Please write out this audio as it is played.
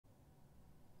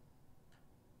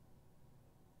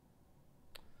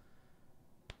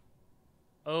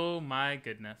Oh my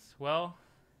goodness. Well,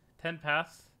 10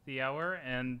 past the hour,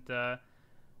 and I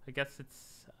guess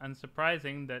it's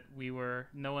unsurprising that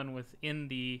no one was in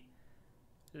the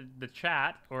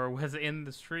chat or was in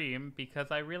the stream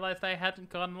because I realized I hadn't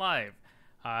gone live.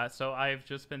 So I've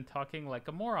just been talking like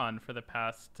a moron for the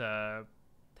past 10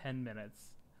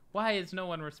 minutes. Why is no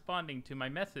one responding to my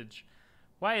message?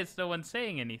 Why is no one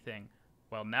saying anything?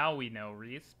 Well, now we know,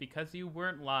 Reece, because you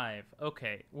weren't live.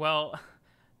 Okay, well,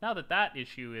 now that that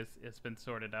issue has been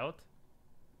sorted out,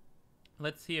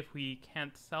 let's see if we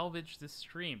can't salvage this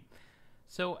stream.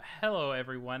 So, hello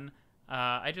everyone.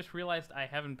 I just realized I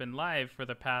haven't been live for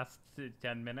the past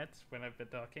 10 minutes when I've been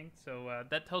talking, so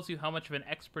that tells you how much of an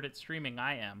expert at streaming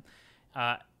I am.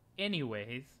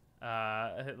 Anyways,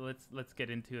 let's get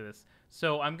into this.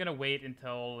 So I'm gonna wait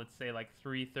until let's say like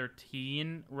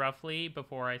 3:13 roughly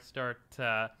before I start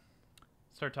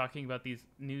talking about these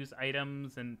news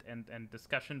items and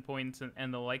discussion points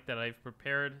and the like that I've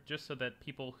prepared, just so that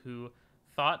people who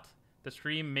thought the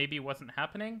stream maybe wasn't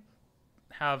happening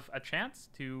have a chance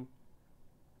to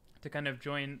kind of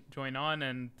join on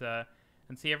and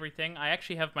see everything. I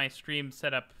actually have my stream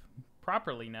set up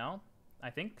properly now, I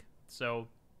think, so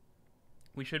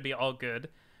we should be all good.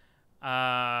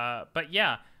 But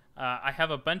yeah, I have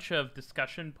a bunch of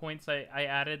discussion points I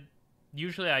added.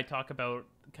 Usually I talk about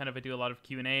I do a lot of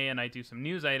Q&A and I do some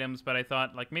news items, but I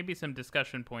thought like maybe some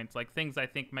discussion points, like things I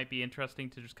think might be interesting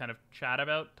to just kind of chat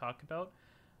about, talk about,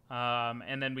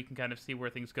 and then we can kind of see where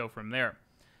things go from there.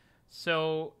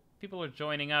 So people are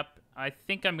joining up. I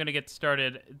think I'm going to get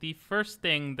started. The first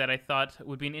thing that I thought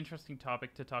would be an interesting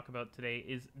topic to talk about today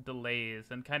is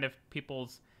delays and kind of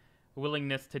people's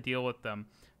willingness to deal with them.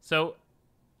 So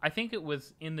I think it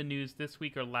was in the news this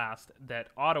week or last that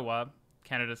Ottawa,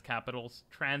 Canada's capital's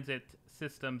transit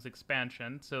systems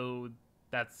expansion, so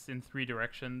that's in 3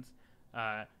 directions,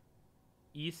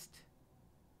 east,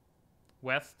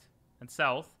 west, and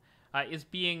south, has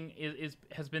been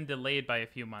delayed by a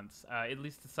few months. At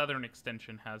least the southern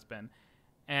extension has been,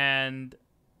 and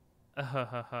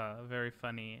very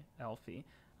funny, Alfie.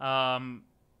 That's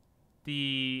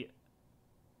a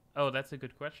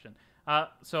good question.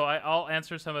 So I'll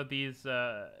answer some of these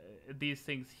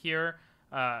things here.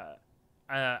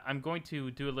 I'm going to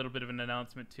do a little bit of an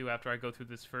announcement too after I go through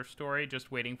this first story,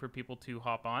 just waiting for people to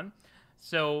hop on.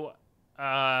 So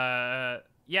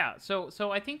yeah,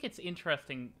 so I think it's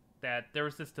interesting that there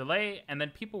was this delay and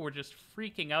then people were just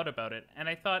freaking out about it. And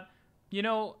I thought,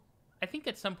 I think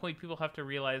at some point people have to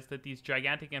realize that these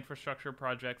gigantic infrastructure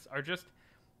projects are just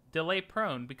delay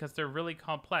prone because they're really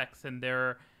complex and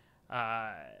they're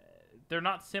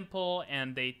not simple,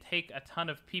 and they take a ton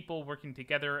of people working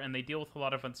together, and they deal with a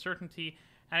lot of uncertainty.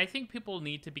 And I think people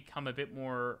need to become a bit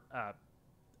more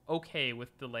okay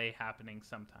with delay happening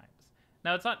sometimes.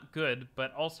 Now, it's not good,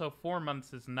 but also 4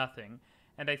 months is nothing.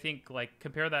 And I think, like,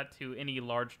 compare that to any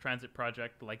large transit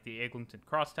project like the Eglinton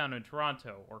Crosstown in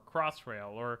Toronto, or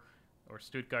Crossrail, or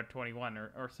Stuttgart 21,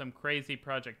 or some crazy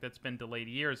project that's been delayed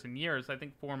years and years. I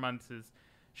think 4 months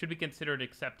should be considered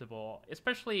acceptable,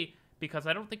 especially because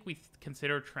I don't think we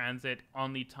consider transit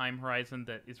on the time horizon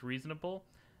that is reasonable.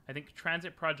 I think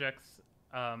transit projects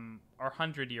are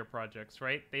 100-year projects,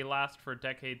 right? They last for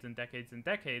decades and decades and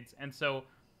decades, and so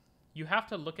you have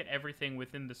to look at everything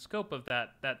within the scope of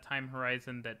that time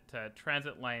horizon that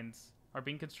transit lines are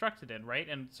being constructed in, right?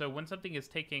 And so when something is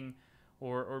taking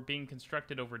or being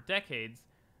constructed over decades,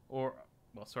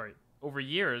 over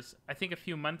years, I think a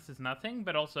few months is nothing,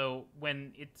 but also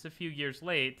when it's a few years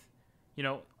late,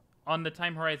 on the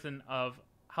time horizon of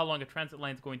how long a transit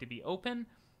line is going to be open,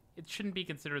 it shouldn't be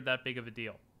considered that big of a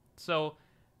deal. So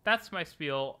that's my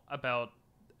spiel about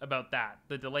that,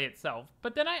 the delay itself.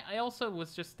 But then I also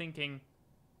was just thinking,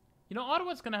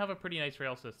 Ottawa's going to have a pretty nice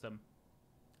rail system.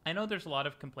 I know there's a lot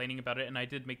of complaining about it, and I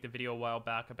did make the video a while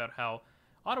back about how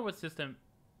Ottawa's system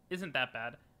isn't that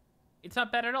bad. It's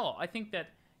not bad at all. I think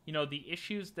that, the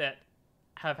issues that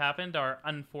have happened are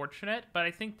unfortunate, but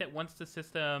I think that once the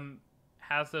system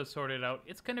has those sorted out,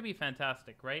 it's going to be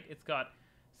fantastic, right? It's got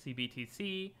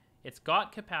CBTC, it's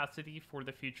got capacity for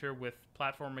the future with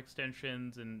platform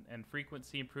extensions and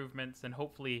frequency improvements, and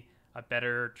hopefully a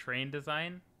better train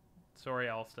design. Sorry,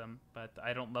 Alstom, but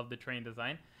I don't love the train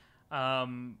design.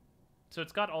 So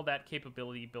it's got all that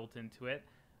capability built into it.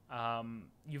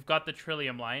 You've got the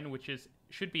Trillium line, which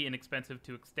should be inexpensive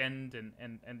to extend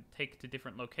and take to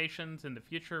different locations in the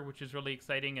future, which is really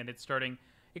exciting. And it's starting.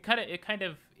 It kind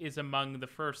of is among the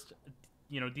first,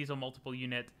 diesel multiple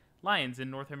unit lines in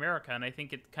North America, and I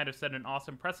think it kind of set an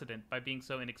awesome precedent by being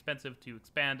so inexpensive to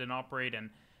expand and operate and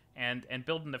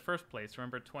build in the first place.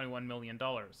 Remember, $21 million.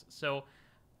 So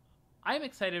I'm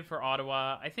excited for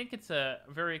Ottawa. I think it's a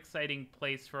very exciting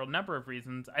place for a number of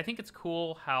reasons. I think it's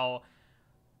cool how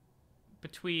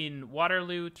between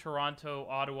Waterloo, Toronto,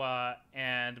 Ottawa,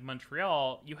 and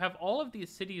Montreal, you have all of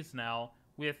these cities now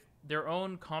with their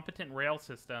own competent rail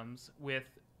systems, with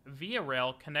Via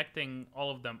Rail connecting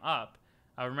all of them up.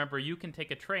 Remember, you can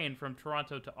take a train from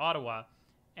Toronto to Ottawa,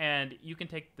 and you can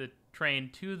take the train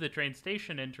to the train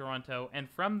station in Toronto and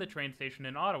from the train station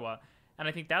in Ottawa. And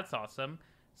I think that's awesome.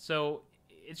 So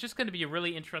it's just going to be a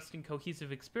really interesting,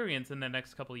 cohesive experience in the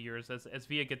next couple of years as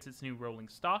Via gets its new rolling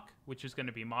stock, which is going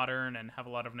to be modern and have a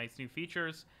lot of nice new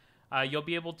features. You'll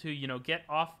be able to, get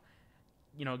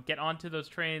onto those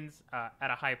trains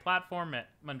at a high platform at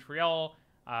Montreal.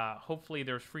 Hopefully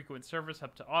there's frequent service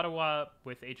up to Ottawa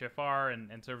with HFR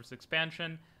and service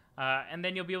expansion. And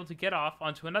then you'll be able to get off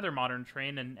onto another modern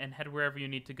train and head wherever you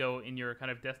need to go in your kind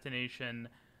of destination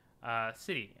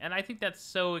city. And I think that's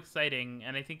so exciting,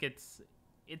 and I think it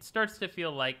starts to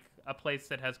feel like a place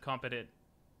that has competent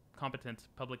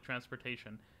public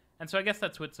transportation. And so I guess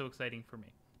that's what's so exciting for me.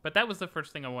 But that was the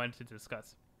first thing I wanted to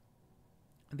discuss.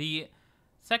 The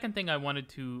second thing I wanted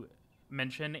to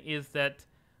mention is that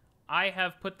I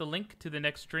have put the link to the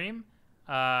next stream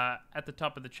at the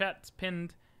top of the chat. It's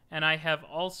pinned, and I have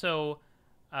also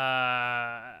put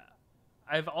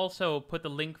the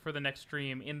link for the next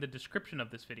stream in the description of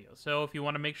this video. So if you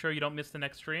want to make sure you don't miss the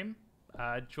next stream,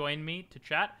 join me to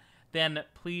chat, then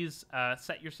please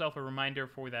set yourself a reminder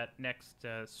for that next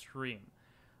stream.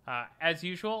 As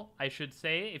usual, I should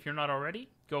say, if you're not already,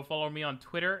 go follow me on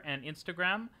Twitter and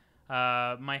Instagram.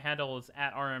 My handle is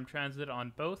 @RMTransit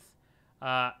on both,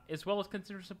 as well as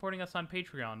consider supporting us on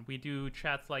Patreon. We do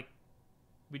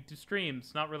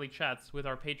streams, not really chats, with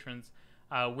our patrons,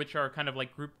 which are kind of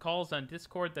like group calls on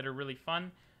Discord that are really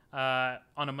fun. On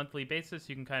a monthly basis,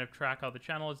 you can kind of track how the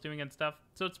channel is doing and stuff.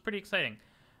 So it's pretty exciting.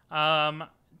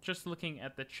 Just looking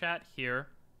at the chat here.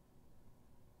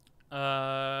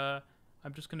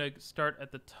 I'm just going to start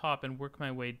at the top and work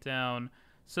my way down.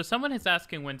 So someone is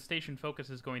asking when Station Focus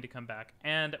is going to come back.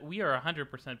 And we are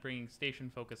 100% bringing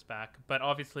Station Focus back. But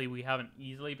obviously we haven't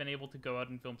easily been able to go out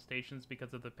and film stations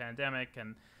because of the pandemic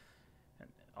and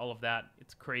all of that.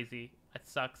 It's crazy. It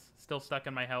sucks. Still stuck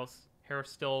in my house. Hair's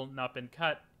still not been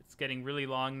cut. It's getting really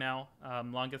long now.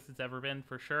 Longest it's ever been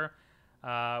for sure,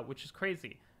 which is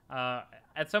crazy.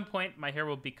 At some point, my hair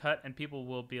will be cut and people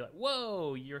will be like,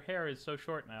 whoa, your hair is so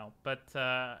short now. But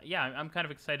yeah, I'm kind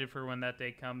of excited for when that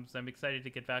day comes. I'm excited to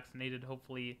get vaccinated,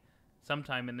 hopefully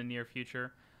sometime in the near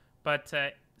future. But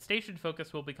Station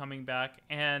Focus will be coming back,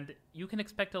 and you can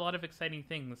expect a lot of exciting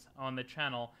things on the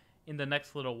channel in the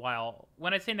next little while.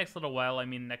 When I say next little while, I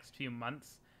mean next few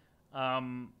months.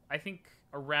 I think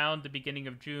around the beginning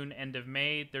of June, end of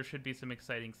May, there should be some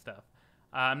exciting stuff.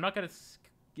 I'm not going to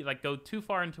go too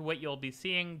far into what you'll be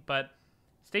seeing, but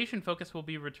Station Focus will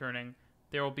be returning.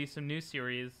 There will be some new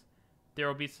series. There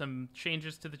will be some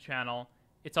changes to the channel.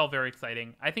 It's all very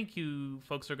exciting. I think you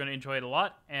folks are going to enjoy it a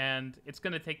lot, and it's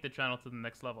going to take the channel to the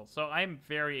next level. So I'm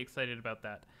very excited about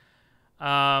that.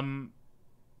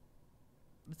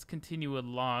 Let's continue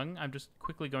along. I'm just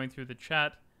quickly going through the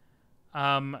chat.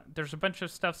 There's a bunch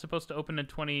of stuff supposed to open in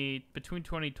between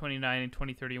 2029 and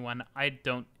 2031. I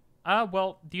don't.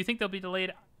 Well, do you think they'll be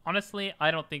delayed? Honestly,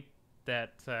 I don't think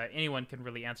that anyone can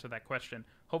really answer that question.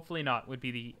 Hopefully not would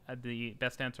be the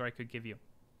best answer I could give you.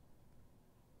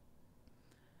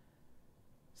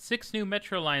 6 new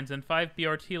metro lines and 5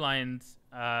 BRT lines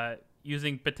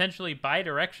using potentially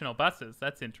bi-directional buses.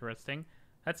 That's interesting.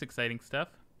 That's exciting stuff.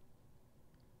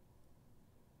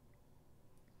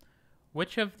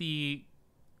 Which of the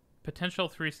potential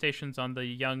 3 stations on the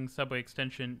Yonge subway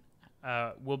extension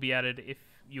will be added if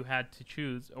you had to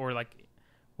choose? Or,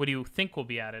 what do you think will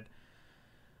be added?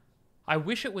 I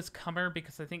wish it was Cummer,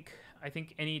 because I think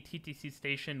any TTC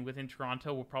station within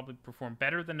Toronto will probably perform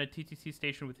better than a TTC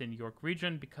station within York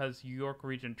Region, because York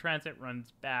Region Transit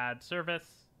runs bad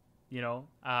service.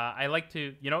 I like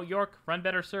to, York, run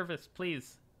better service,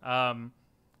 please. I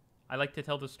like to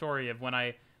tell the story of when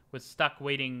I was stuck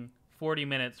waiting 40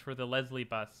 minutes for the Leslie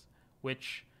bus,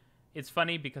 which is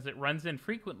funny because it runs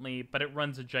infrequently, but it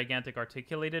runs a gigantic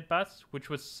articulated bus, which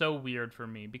was so weird for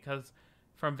me because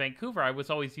from Vancouver, I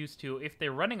was always used to, if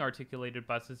they're running articulated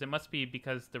buses, it must be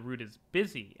because the route is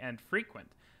busy and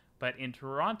frequent. But in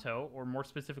Toronto, or more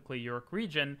specifically York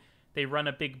Region, they run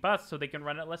a big bus so they can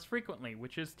run it less frequently,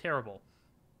 which is terrible.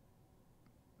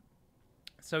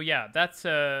 So yeah, that's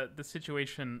the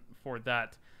situation for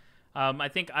that. I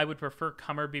think I would prefer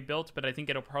Cummer be built, but I think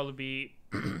it'll probably be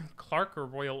Clark or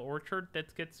Royal Orchard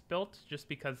that gets built, just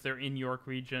because they're in York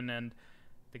Region and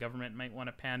the government might want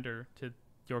to pander to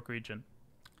York Region.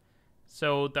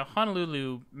 So the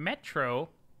Honolulu Metro,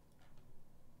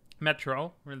 let's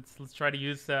try to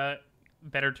use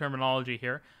better terminology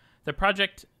here. The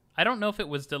project, I don't know if it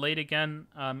was delayed again.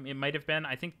 It might have been.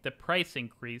 I think the price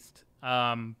increased.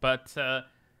 But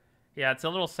yeah, it's a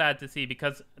little sad to see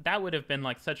because that would have been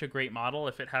like such a great model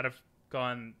if it had have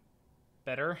gone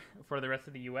better for the rest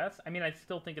of the US. I mean, I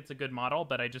still think it's a good model,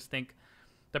 but I just think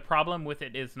the problem with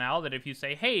it is now that if you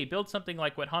say, hey, build something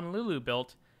like what Honolulu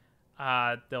built,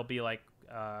 they'll be like,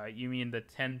 you mean the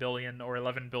 $10 billion or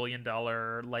 $11 billion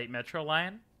light metro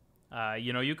line?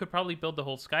 You could probably build the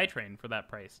whole SkyTrain for that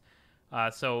price.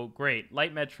 So great.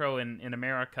 Light metro in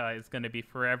America is going to be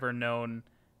forever known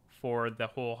for the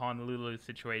whole Honolulu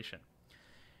situation.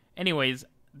 Anyways,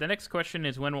 the next question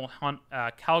is when will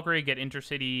Calgary get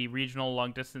intercity, regional,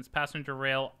 long-distance passenger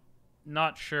rail?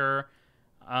 Not sure.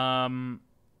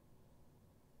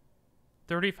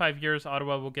 35 years,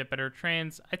 Ottawa will get better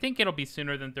trains. I think it'll be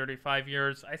sooner than 35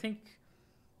 years. I think,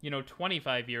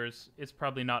 25 years is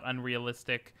probably not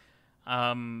unrealistic.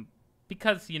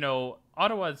 Because,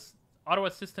 Ottawa's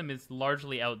system is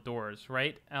largely outdoors,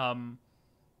 right?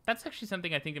 That's actually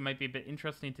something I think it might be a bit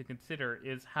interesting to consider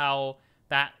is how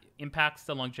that impacts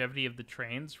the longevity of the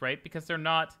trains, right? Because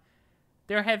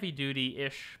they're heavy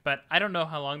duty-ish, but I don't know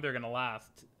how long they're going to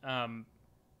last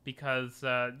because,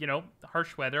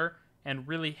 harsh weather and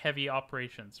really heavy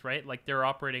operations, right? Like they're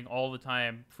operating all the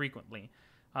time frequently.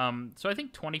 So I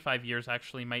think 25 years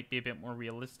actually might be a bit more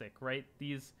realistic, right?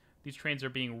 These trains are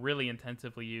being really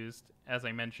intensively used, as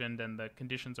I mentioned, and the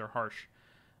conditions are harsh.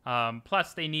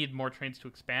 Plus, they need more trains to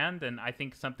expand, and I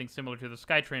think something similar to the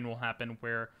SkyTrain will happen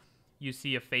where you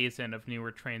see a phase-in of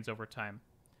newer trains over time.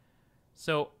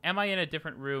 So, am I in a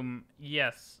different room?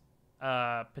 Yes,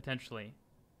 potentially.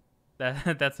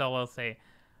 That's all I'll say.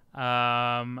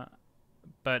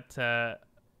 But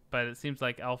it seems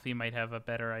like Alfie might have a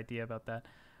better idea about that.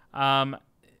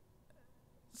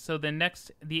 So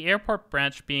the airport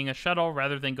branch being a shuttle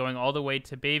rather than going all the way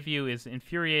to Bayview is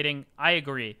infuriating. I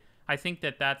agree. I think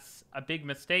that that's a big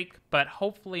mistake, but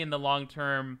hopefully in the long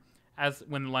term,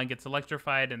 when the line gets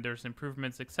electrified and there's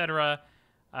improvements, etc.,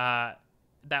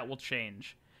 that will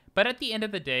change. But at the end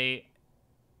of the day,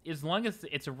 as long as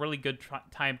it's a really good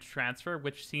time to transfer,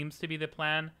 which seems to be the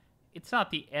plan, it's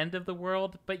not the end of the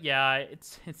world. But yeah,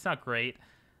 it's not great.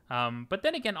 But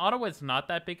then again, Ottawa is not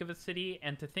that big of a city,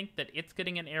 and to think that it's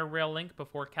getting an air rail link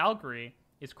before Calgary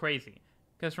is crazy.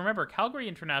 Because remember, Calgary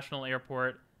International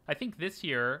Airport, I think this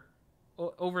year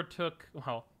overtook,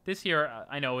 well, this year,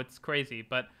 I know it's crazy,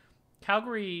 but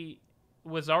Calgary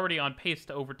was already on pace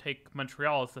to overtake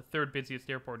Montreal as the third busiest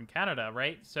airport in Canada,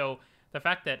 right? So the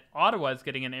fact that Ottawa is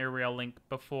getting an air rail link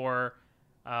before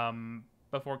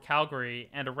Calgary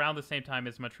and around the same time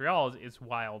as Montreal is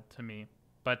wild to me.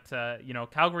 But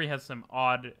Calgary has some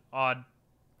odd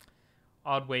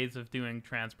ways of doing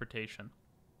transportation.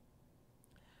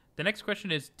 The next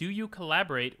question is, do you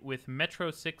collaborate with Metro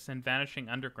 6 and Vanishing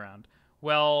Underground?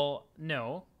 Well,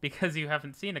 no, because you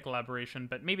haven't seen a collaboration,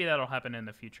 but maybe that'll happen in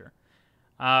the future.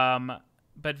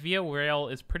 But Via Rail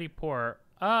is pretty poor.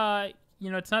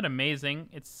 It's not amazing.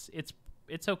 It's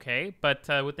okay, but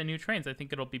with the new trains, I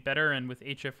think it'll be better, and with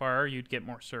HFR, you'd get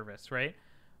more service, right?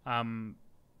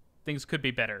 Things could be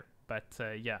better, but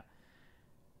yeah.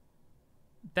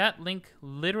 That link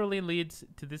literally leads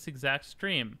to this exact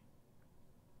stream.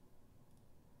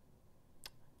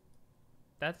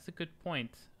 That's a good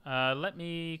point. Let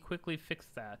me quickly fix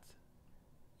that.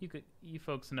 You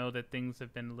folks know that things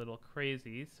have been a little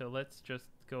crazy, so let's just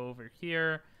go over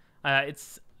here.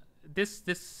 It's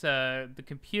the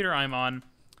computer I'm on.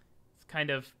 It's kind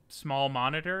of small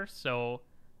monitor, so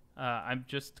I'm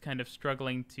just kind of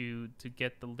struggling to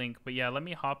get the link. But yeah, let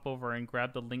me hop over and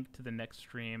grab the link to the next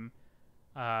stream.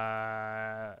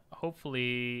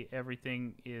 Hopefully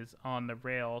everything is on the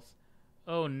rails.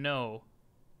 Oh no.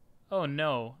 Oh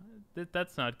no.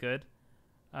 That's not good.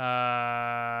 Oh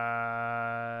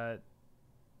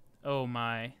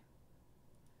my.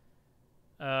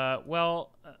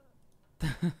 Well,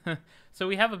 so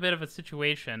we have a bit of a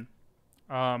situation.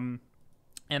 And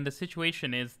the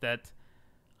situation is that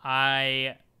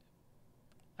I,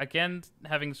 again,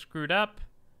 having screwed up,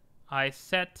 I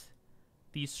set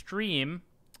the stream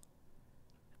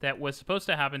that was supposed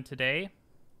to happen today.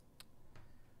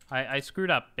 I screwed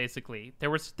up, basically.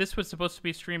 This was supposed to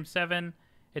be stream 7.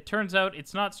 It turns out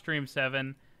it's not stream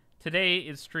 7. Today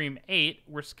is stream 8.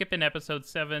 We're skipping episode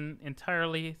 7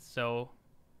 entirely, so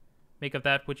make of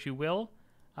that what you will.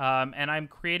 And I'm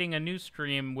creating a new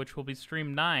stream, which will be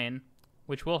stream 9,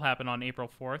 which will happen on April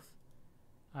 4th.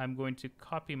 I'm going to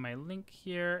copy my link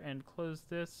here and close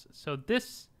this. So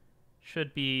this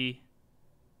should be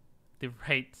the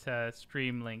right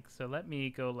stream link. So let me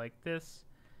go like this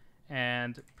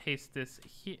and paste this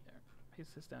here.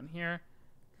 Paste this down here.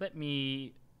 Let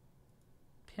me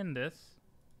pin this.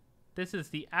 This is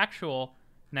the actual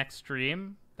next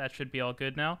stream. That should be all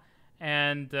good now.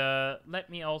 And let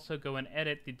me also go and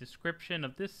edit the description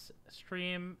of this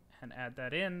stream and add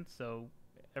that in so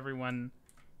everyone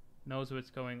knows what's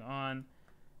going on.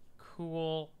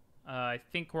 Cool. I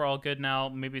think we're all good now.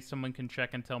 Maybe someone can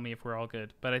check and tell me if we're all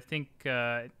good. But I think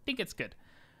it's good.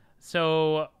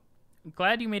 So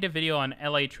glad you made a video on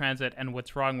LA Transit and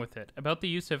what's wrong with it. About the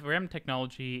use of REM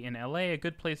technology in LA, a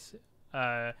good place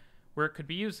where it could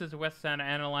be used as a West Santa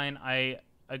Ana line, I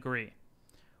agree.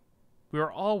 We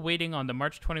were all waiting on the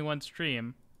March 21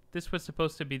 stream. This was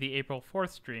supposed to be the April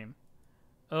 4th stream.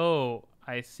 Oh,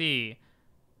 I see.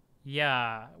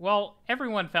 Yeah, well,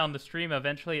 everyone found the stream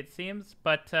eventually, it seems.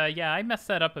 But, yeah, I messed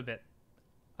that up a bit.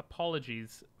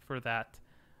 Apologies for that.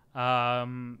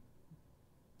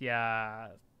 Yeah,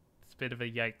 it's a bit of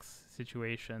a yikes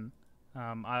situation.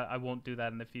 I won't do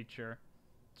that in the future.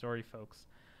 Sorry, folks.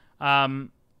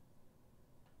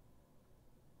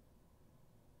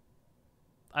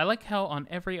 I like how on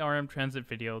every RM Transit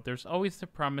video, there's always the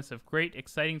promise of great,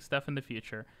 exciting stuff in the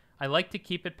future. I like to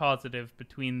keep it positive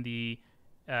between the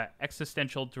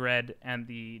existential dread and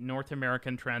the North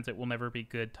American transit will never be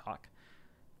good talk.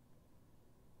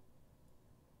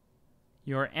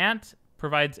 Your aunt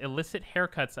provides illicit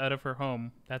haircuts out of her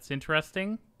home. That's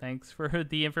interesting. Thanks for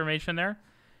the information there.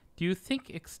 Do you think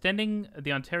extending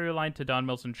the Ontario line to Don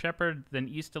Mills and Shepherd, then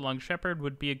east along Shepherd,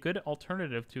 would be a good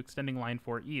alternative to extending Line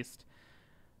 4 east?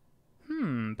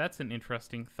 That's an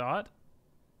interesting thought.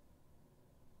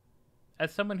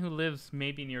 As someone who lives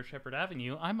maybe near Shepherd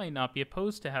Avenue, I might not be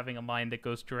opposed to having a line that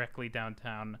goes directly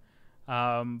downtown.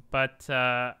 But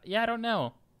yeah, I don't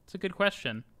know. It's a good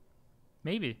question.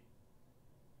 Maybe.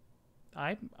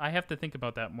 I have to think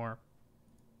about that more.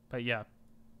 But yeah.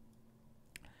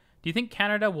 Do you think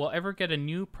Canada will ever get a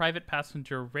new private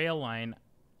passenger rail line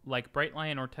like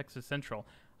Brightline or Texas Central?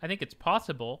 I think it's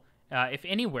possible. If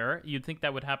anywhere, you'd think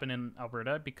that would happen in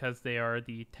Alberta because they are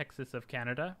the Texas of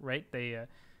Canada, right?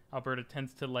 Alberta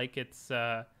tends to like its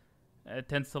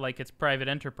private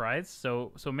enterprise.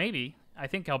 So maybe I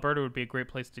think Alberta would be a great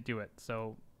place to do it.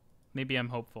 So maybe I'm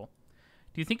hopeful.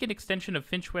 Do you think an extension of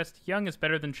Finch West Yonge is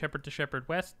better than Shepherd to Shepherd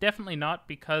West? Definitely not,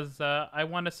 because I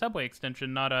want a subway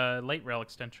extension, not a light rail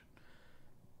extension.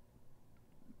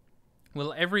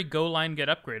 Will every GO line get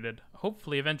upgraded?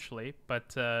 Hopefully eventually,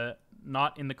 but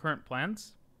not in the current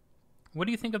plans. What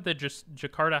do you think of the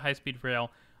Jakarta high-speed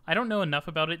rail? I don't know enough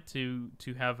about it to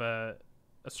have a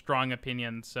strong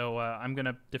opinion, so I'm going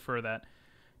to defer that.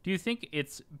 Do you think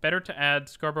it's better to add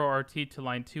Scarborough RT to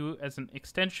Line 2 as an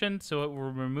extension so it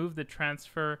will remove the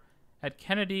transfer at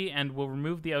Kennedy and will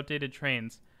remove the outdated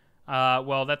trains?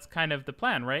 Well, that's kind of the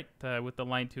plan, right? With the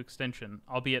Line 2 extension,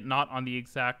 albeit not on the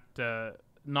exact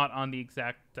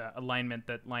alignment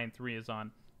that Line 3 is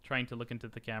on. Trying to look into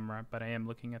the camera, but I am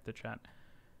looking at the chat.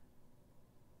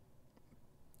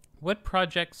 What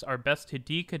projects are best to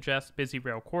decongest busy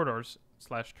rail corridors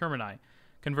 / termini?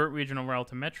 Convert regional rail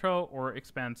to metro or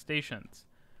expand stations?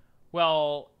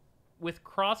 Well, with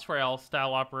Crossrail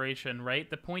style operation, right,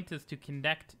 the point is to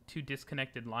connect two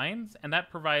disconnected lines, and that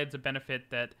provides a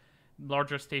benefit that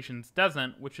larger stations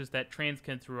doesn't, which is that trains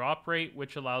can through operate,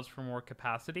 which allows for more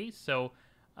capacity. So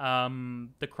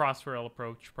the Crossrail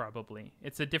approach, probably.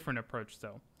 It's a different approach,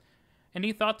 though.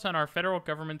 Any thoughts on our federal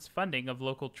government's funding of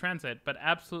local transit, but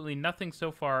absolutely nothing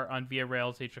so far on Via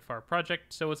Rail's HFR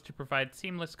project so as to provide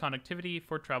seamless connectivity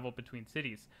for travel between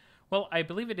cities? Well, I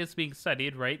believe it is being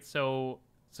studied, right? So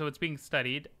it's being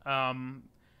studied.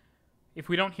 If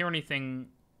we don't hear anything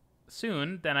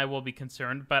soon, then I will be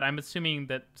concerned, but I'm assuming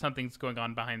that something's going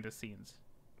on behind the scenes.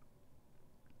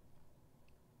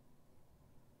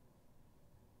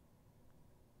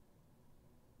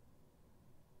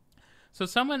 So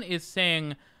someone is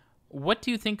saying, what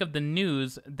do you think of the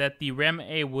news that the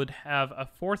REM-A would have a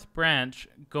fourth branch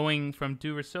going from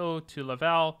Duverceau to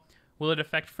Laval? Will it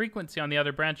affect frequency on the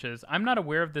other branches? I'm not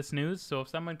aware of this news, so if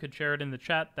someone could share it in the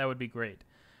chat, that would be great.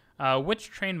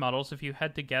 Which train models, if you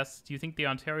had to guess, do you think the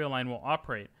Ontario line will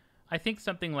operate? I think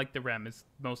something like the REM is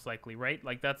most likely, right?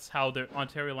 Like, that's how the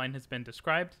Ontario line has been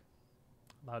described.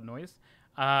 Loud noise.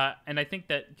 And I think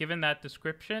that given that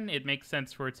description, it makes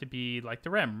sense for it to be like the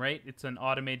REM, right? It's an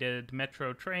automated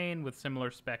metro train with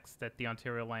similar specs that the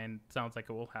Ontario line sounds like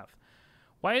it will have.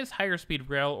 Why is higher speed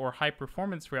rail or high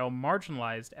performance rail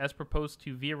marginalized as proposed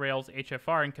to Via Rail's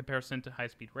HFR in comparison to high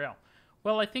speed rail?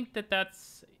 Well, I think that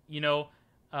that's,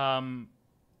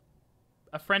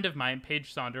 a friend of mine,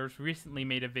 Paige Saunders, recently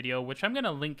made a video, which I'm going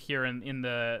to link here in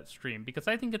the stream, because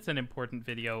I think it's an important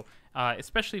video,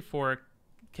 especially for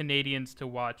Canadians to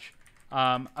watch,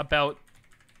 about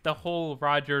the whole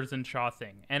Rogers and Shaw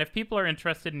thing. And if people are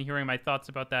interested in hearing my thoughts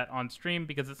about that on stream,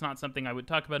 because it's not something I would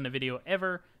talk about in a video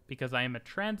ever, because I am a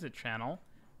transit channel,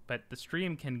 but the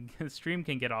stream can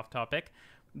get off topic,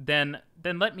 then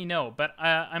let me know. But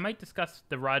I might discuss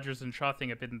the Rogers and Shaw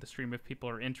thing a bit in the stream if people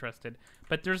are interested.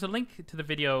 But there's a link to the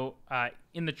video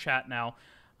in the chat now.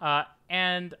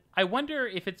 And I wonder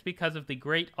if it's because of the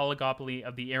great oligopoly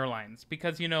of the airlines.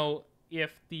 Because, you know,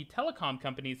 if the telecom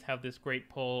companies have this great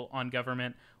pull on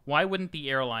government, why wouldn't the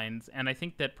airlines? And I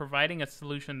think that providing a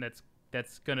solution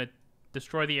that's going to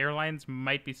destroy the airlines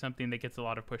might be something that gets a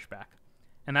lot of pushback.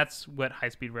 And that's what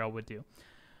high-speed rail would do.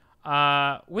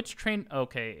 Which train?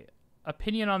 Okay.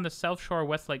 Opinion on the South Shore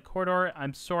Westlake Corridor.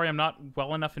 I'm sorry, I'm not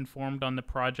well enough informed on the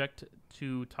project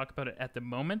to talk about it at the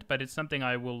moment, but it's something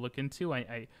I will look into.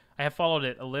 I have followed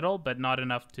it a little, but not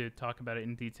enough to talk about it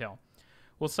in detail.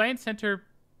 Will Science Center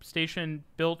Station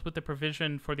built with the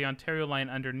provision for the Ontario line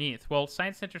underneath? Well,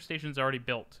 Science Center Station's already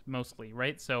built, mostly,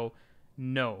 right? So,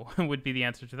 no, would be the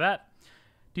answer to that.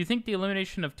 Do you think the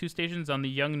elimination of 2 stations on the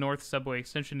Yonge North subway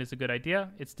extension is a good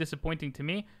idea? It's disappointing to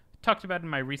me. Talked about it in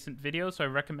my recent video, so I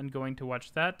recommend going to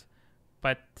watch that.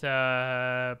 But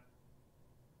no,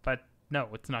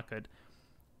 it's not good.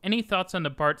 Any thoughts on the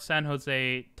BART San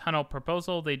Jose tunnel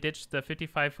proposal? They ditched the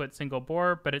 55-foot single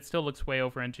bore, but it still looks way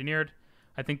over-engineered.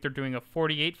 I think they're doing a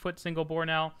 48-foot single bore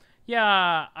now.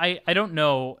 Yeah, I don't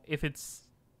know if it's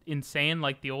insane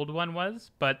like the old one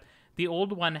was, but the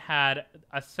old one had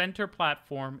a center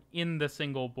platform in the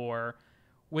single bore,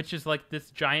 which is like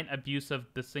this giant abuse of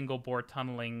the single bore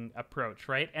tunneling approach,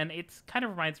 right? And it's kind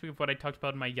of reminds me of what I talked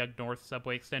about in my Yonge North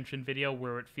subway extension video,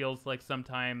 where it feels like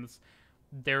sometimes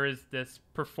there is this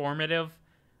performative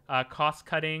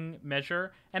cost-cutting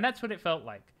measure, and that's what it felt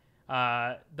like.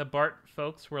 The BART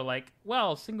folks were like,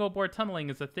 well, single bore tunneling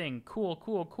is a thing. Cool,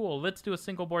 cool, cool. Let's do a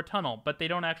single bore tunnel. But they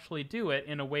don't actually do it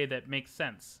in a way that makes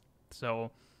sense.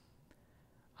 So,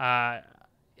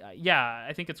 yeah,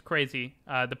 I think it's crazy.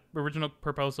 The original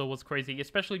proposal was crazy,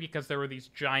 especially because there were these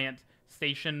giant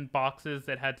station boxes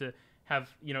that had to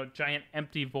have, you know, giant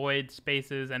empty void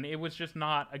spaces, and it was just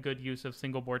not a good use of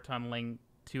single bore tunneling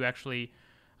to actually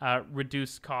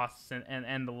reduce costs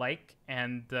and the like.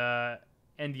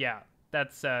 And yeah,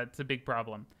 that's it's a big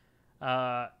problem.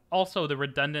 Also, the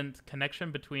redundant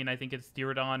connection between, I think it's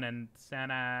Diridon and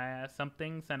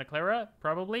Santa Clara,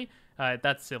 probably.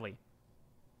 That's silly.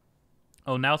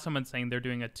 Oh, now someone's saying they're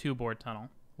doing a 2-bore tunnel.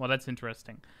 Well, that's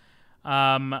interesting.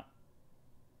 A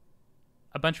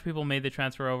bunch of people made the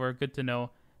transfer over. Good to know.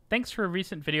 Thanks for a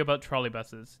recent video about trolley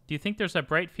buses. Do you think there's a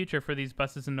bright future for these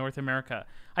buses in North America?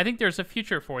 I think there's a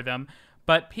future for them,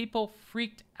 but people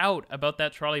freaked out about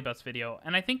that trolley bus video.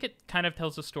 And I think it kind of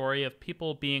tells a story of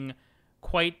people being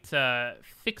quite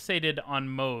fixated on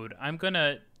mode. I'm going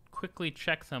to quickly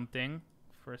check something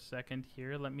for a second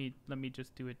here. Let me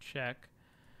just do a check.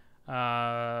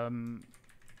 I'm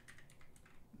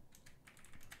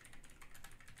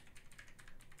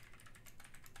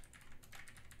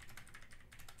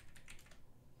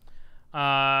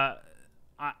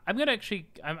gonna actually,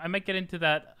 I might get into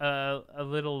that a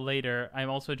little later. I'm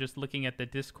also just looking at the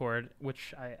Discord,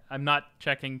 which I'm not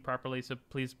checking properly, so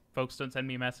please, folks, don't send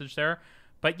me a message there.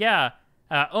 But yeah,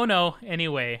 oh no,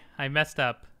 anyway, I messed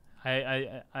up.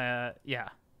 Yeah,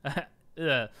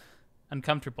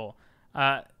 uncomfortable.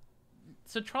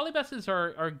 So trolley buses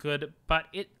are good, but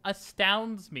it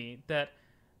astounds me that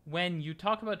when you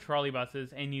talk about trolley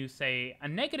buses and you say a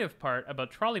negative part about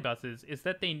trolley buses is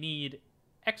that they need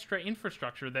extra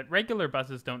infrastructure that regular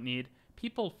buses don't need,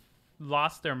 people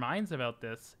lost their minds about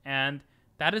this, and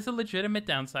that is a legitimate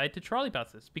downside to trolley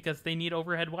buses because they need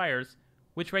overhead wires,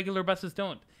 which regular buses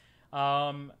don't.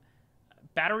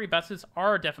 Battery buses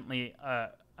are definitely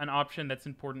an option that's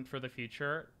important for the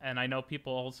future, and I know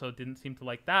people also didn't seem to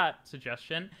like that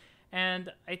suggestion.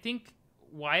 And I think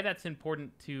why that's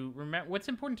important to remember, what's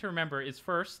important to remember is,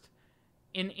 first,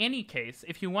 in any case,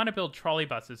 if you want to build trolley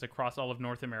buses across all of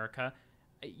North America,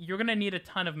 you're going to need a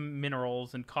ton of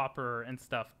minerals and copper and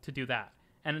stuff to do that,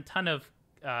 and a ton of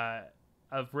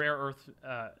rare earth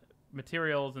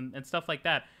materials and stuff like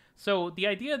that. So the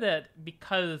idea that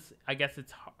because I guess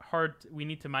it's hard, we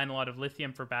need to mine a lot of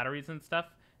lithium for batteries and stuff,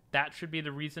 that should be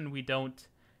the reason we don't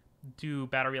do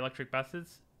battery electric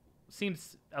buses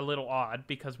seems a little odd,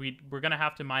 because we're going to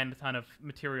have to mine a ton of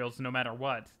materials no matter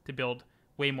what to build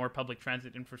way more public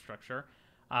transit infrastructure.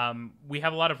 We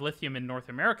have a lot of lithium in North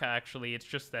America, actually. It's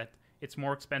just that it's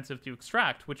more expensive to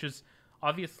extract, which is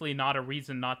obviously not a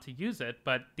reason not to use it,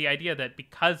 but the idea that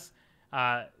because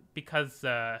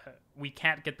we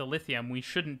can't get the lithium, we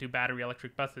shouldn't do battery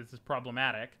electric buses is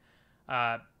problematic.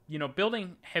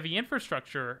 Building heavy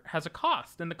infrastructure has a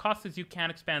cost, and the cost is you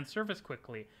can't expand service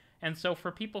quickly. And so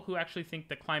for people who actually think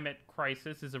the climate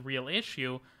crisis is a real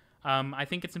issue, I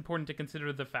think it's important to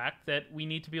consider the fact that we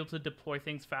need to be able to deploy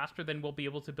things faster than we'll be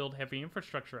able to build heavy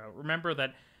infrastructure out. Remember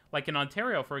that, like in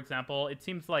Ontario, for example, it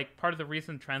seems like part of the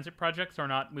reason transit projects are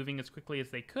not moving as quickly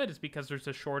as they could is because there's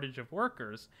a shortage of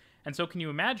workers. And so can you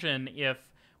imagine if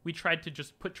we tried to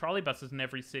just put trolley buses in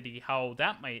every city, how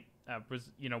that might,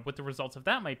 what the results of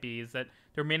that might be is that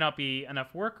there may not be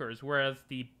enough workers, whereas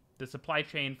the supply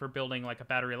chain for building like a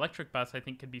battery electric bus, I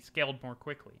think, could be scaled more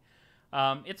quickly.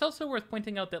 It's also worth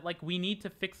pointing out that like we need to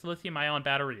fix lithium-ion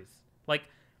batteries. Like,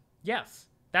 yes,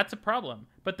 that's a problem,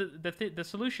 but the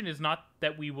solution is not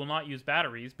that we will not use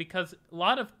batteries, because a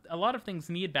lot of things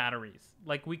need batteries.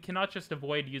 Like, we cannot just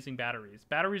avoid using batteries.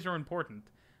 Batteries are important.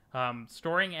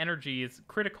 Storing energy is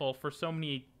critical for so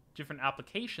many different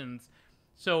applications.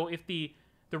 So if the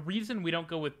reason we don't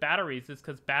go with batteries is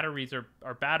because batteries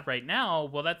are bad right now,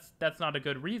 well, that's not a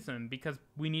good reason, because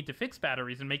we need to fix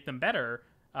batteries and make them better.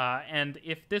 And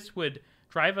if this would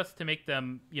drive us to make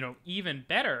them, even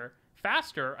better,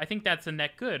 faster, I think that's a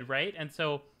net good, right? And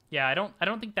so, yeah, I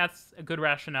don't think that's a good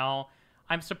rationale.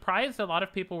 I'm surprised a lot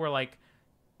of people were like,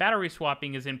 battery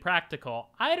swapping is impractical.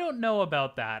 I don't know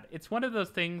about that. It's one of those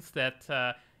things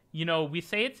that, we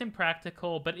say it's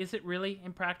impractical, but is it really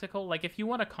impractical? Like, if you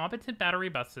want a competent battery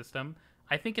bus system,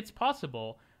 I think it's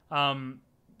possible.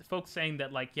 Folks saying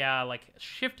that,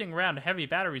 shifting around heavy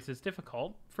batteries is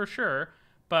difficult, for sure,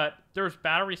 but there's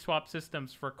battery swap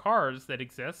systems for cars that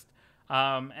exist,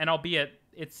 and albeit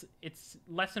it's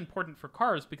less important for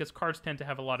cars because cars tend to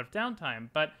have a lot of downtime.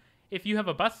 But if you have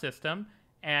a bus system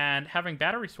and having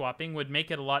battery swapping would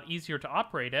make it a lot easier to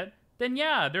operate it, then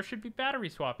yeah, there should be battery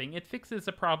swapping. It fixes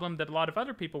a problem that a lot of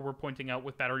other people were pointing out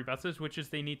with battery buses, which is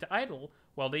they need to idle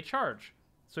while they charge.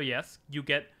 So yes, you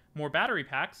get more battery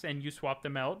packs and you swap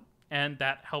them out, and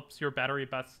that helps your battery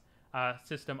bus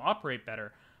system operate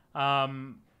better.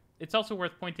 It's also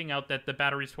worth pointing out that the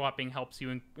battery swapping helps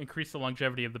you increase the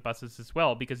longevity of the buses as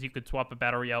well, because you could swap a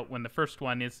battery out when the first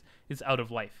one is out of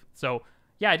life. So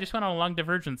yeah, I just went on a long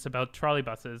divergence about trolley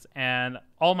buses, and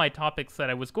all my topics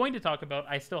that I was going to talk about,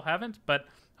 I still haven't, but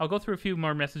I'll go through a few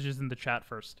more messages in the chat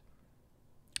first.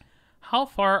 How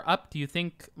far up do you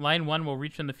think Line 1 will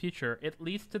reach in the future? At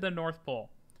least to the North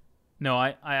Pole. No,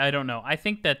 I don't know. I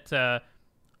think that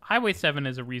Highway 7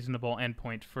 is a reasonable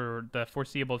endpoint for the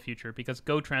foreseeable future, because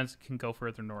GO Transit can go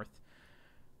further north.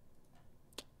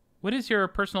 What is your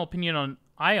personal opinion on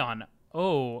ION?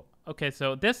 Oh, okay,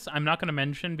 so this I'm not going to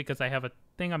mention because I have a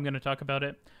thing I'm going to talk about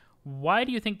it. Why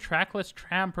do you think trackless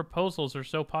tram proposals are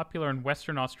so popular in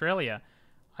Western Australia?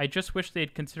 I just wish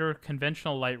they'd consider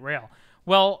conventional light rail.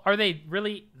 Well, are they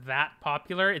really that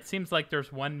popular? It seems like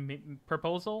there's one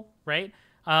proposal, right?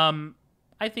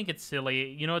 I think it's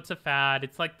silly. It's a fad.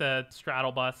 It's like the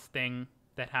straddle bus thing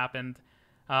that happened.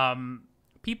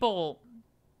 People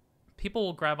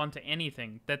will grab onto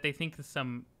anything that they think is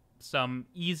some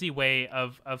easy way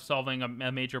of solving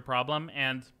a major problem,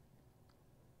 and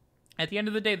at the end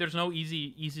of the day, there's no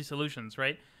easy solutions,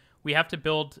 right? We have to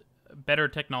build better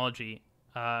technology,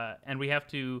 and we have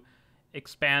to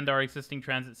expand our existing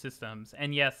transit systems.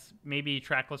 And yes, maybe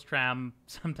trackless tram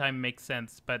sometime makes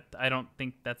sense, but I don't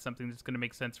think that's something that's going to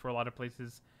make sense for a lot of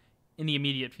places in the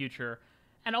immediate future.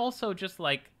 And also, just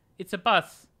like, it's a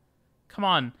bus. Come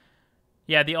on.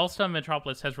 Yeah, the Ulster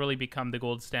Metropolis has really become the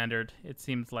gold standard, it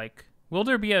seems like. Will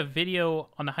there be a video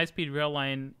on the high-speed rail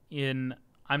line in...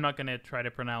 I'm not going to try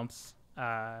to pronounce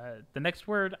the next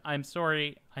word. I'm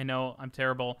sorry. I know. I'm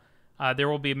terrible. There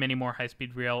will be many more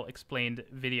high-speed rail explained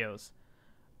videos.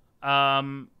 I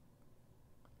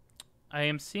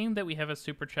am seeing that we have a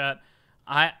super chat.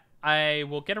 I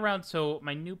will get around. So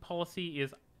my new policy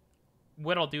is,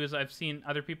 what I'll do is, I've seen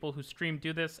other people who stream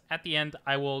do this. At the end,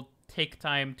 I will take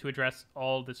time to address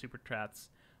all the super chats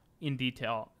in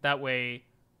detail. That way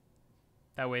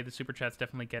the super chats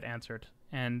definitely get answered.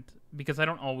 And because I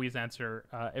don't always answer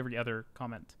every other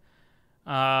comment.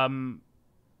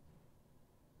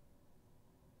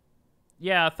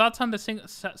 Yeah, thoughts on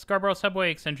the Scarborough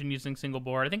subway extension using single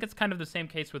bore? I think it's kind of the same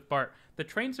case with BART. The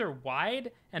trains are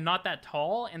wide and not that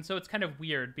tall, and so it's kind of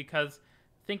weird because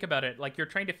think about it. Like, you're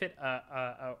trying to fit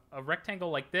a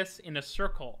rectangle like this in a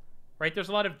circle, right? There's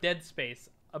a lot of dead space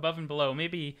above and below.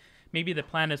 Maybe the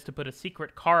plan is to put a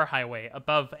secret car highway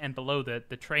above and below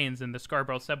the trains in the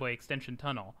Scarborough subway extension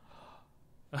tunnel.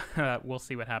 We'll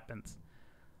see what happens.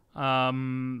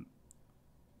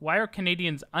 Why are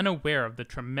Canadians unaware of the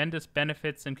tremendous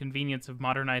benefits and convenience of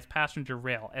modernized passenger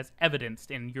rail as evidenced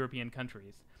in European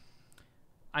countries?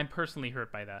 I'm personally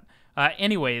hurt by that.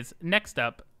 Anyways, next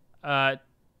up,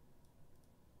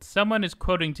 someone is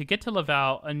quoting, to get to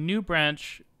Laval, a new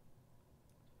branch...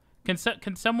 Can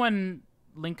someone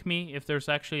link me if there's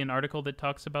actually an article that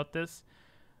talks about this?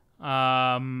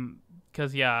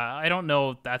 Because, yeah, I don't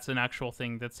know if that's an actual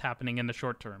thing that's happening in the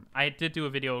short term. I did do a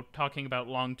video talking about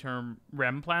long-term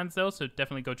REM plans, though, so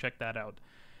definitely go check that out.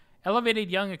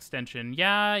 Elevated Young Extension.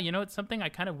 Yeah, you know, it's something I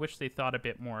kind of wish they thought a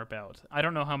bit more about. I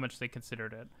don't know how much they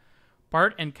considered it.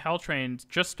 BART and Caltrain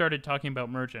just started talking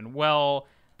about merging. Well,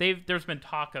 there's been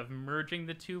talk of merging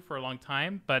the two for a long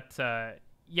time, but...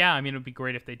 yeah, I mean, it would be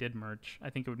great if they did merge. I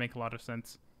think it would make a lot of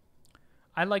sense.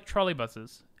 I like trolley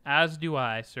buses. As do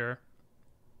I, sir.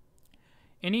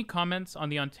 Any comments on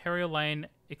the Ontario Line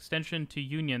extension to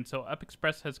Union so Up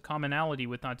Express has commonality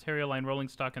with Ontario Line rolling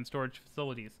stock and storage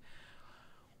facilities?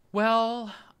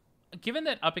 Well, given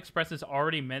that Up Express is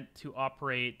already meant to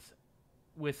operate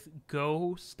with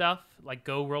GO stuff, like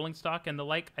GO rolling stock and the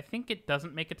like, I think it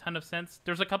doesn't make a ton of sense.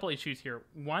 There's a couple issues here.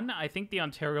 One, I think the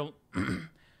Ontario...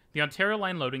 The Ontario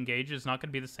Line loading gauge is not going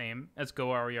to be the same as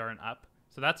GO RER and Up,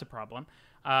 so that's a problem.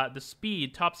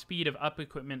 The top speed of Up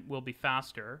equipment will be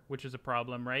faster, which is a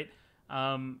problem, right?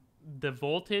 The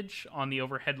voltage on the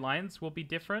overhead lines will be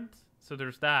different, so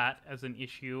there's that as an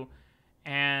issue.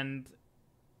 And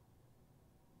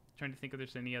trying to think if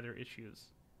there's any other issues.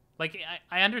 Like,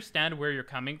 I understand where you're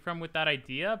coming from with that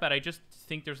idea, but I just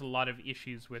think there's a lot of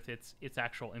issues with its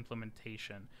actual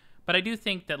implementation. But I do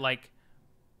think that, like,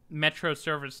 metro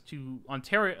service to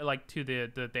Ontario, like to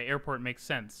the airport, makes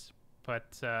sense.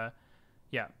 But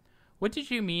yeah, what did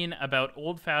you mean about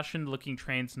old-fashioned looking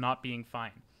trains not being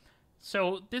fine?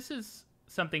 So this is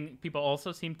something people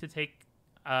also seem to take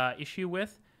issue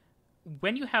with.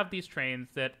 When you have these trains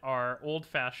that are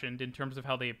old-fashioned in terms of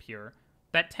how they appear,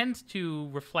 that tends to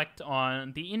reflect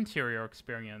on the interior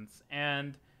experience.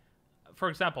 And for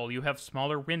example, you have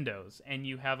smaller windows and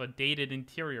you have a dated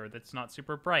interior that's not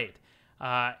super bright.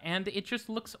 And it just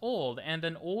looks old, and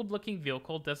an old-looking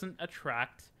vehicle doesn't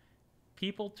attract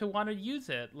people to want to use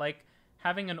it. Like,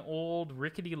 having an old,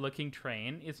 rickety-looking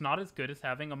train is not as good as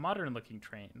having a modern-looking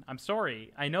train. I'm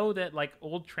sorry. I know that, like,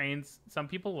 old trains, some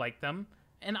people like them,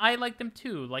 and I like them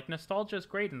too. Like, nostalgia is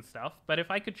great and stuff, but if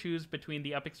I could choose between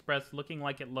the Up Express looking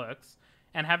like it looks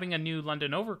and having a new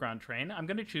London Overground train, I'm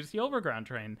going to choose the Overground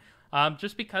train.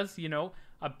 Just because, you know,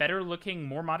 a better looking,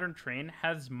 more modern train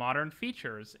has modern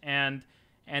features, and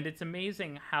it's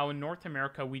amazing how in North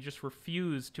America we just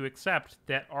refuse to accept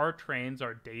that our trains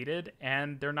are dated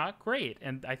and they're not great.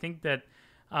 And I think that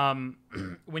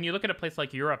when you look at a place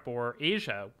like Europe or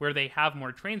Asia where they have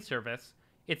more train service,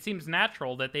 it seems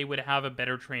natural that they would have a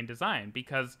better train design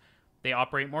because they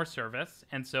operate more service,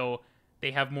 and so they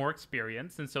have more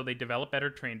experience, and so they develop better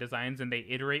train designs and they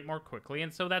iterate more quickly.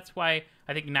 And so that's why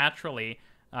I think naturally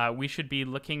we should be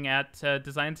looking at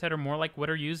designs that are more like what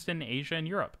are used in Asia and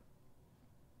Europe.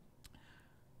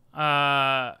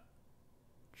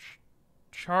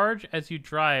 Charge as you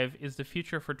drive is the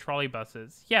future for trolley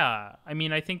buses. Yeah, I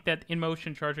mean, I think that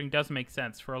in-motion charging does make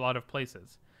sense for a lot of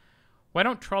places. Why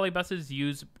don't trolley buses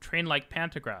use train-like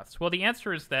pantographs? Well, the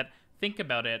answer is that, think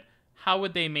about it, how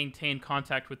would they maintain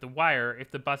contact with the wire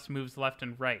if the bus moves left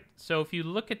and right? So if you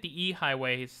look at the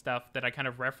e-highway stuff that I kind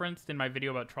of referenced in my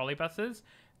video about trolley buses,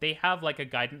 they have like a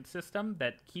guidance system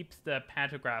that keeps the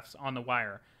pantographs on the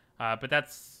wire. But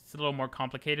that's a little more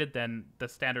complicated than the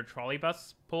standard trolley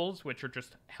bus pulls, which are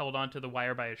just held onto the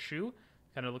wire by a shoe.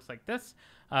 Kind of looks like this.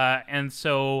 And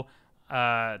so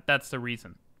that's the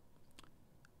reason.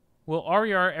 Will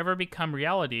RER ever become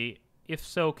reality? If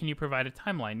so, can you provide a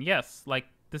timeline? Yes, like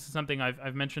this is something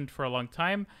I've mentioned for a long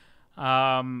time.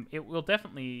 It will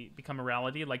definitely become a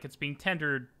reality. Like it's being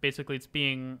tendered, basically it's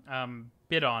being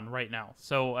bid on right now.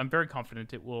 So I'm very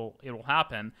confident it will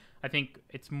happen. I think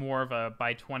it's more of a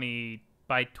by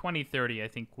 2030. I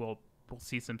think we'll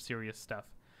see some serious stuff.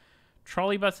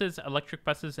 Trolley buses, electric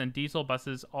buses, and diesel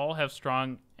buses all have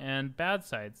strong and bad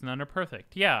sides. None are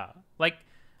perfect. Yeah, like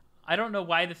I don't know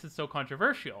why this is so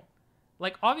controversial.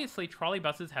 Like obviously trolley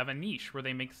buses have a niche where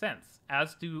they make sense,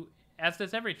 as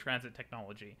does every transit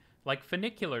technology. Like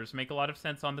funiculars make a lot of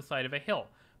sense on the side of a hill.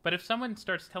 But if someone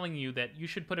starts telling you that you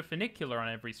should put a funicular on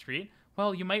every street,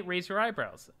 well, you might raise your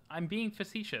eyebrows. I'm being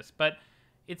facetious, but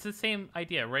it's the same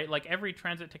idea, right? Like every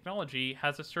transit technology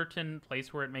has a certain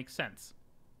place where it makes sense.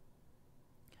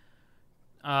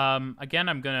 Again,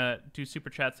 I'm gonna do super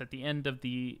chats at the end of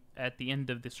the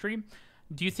stream.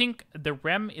 Do you think the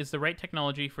REM is the right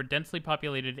technology for densely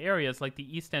populated areas like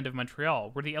the east end of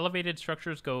Montreal, where the elevated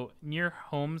structures go near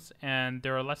homes and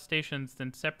there are less stations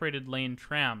than separated lane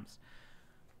trams?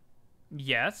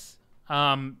 Yes.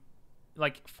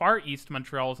 Like far east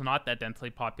Montreal is not that densely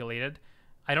populated.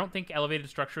 I don't think elevated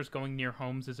structures going near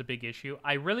homes is a big issue.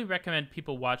 I really recommend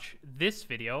people watch this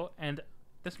video, and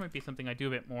this might be something I do a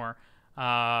bit more.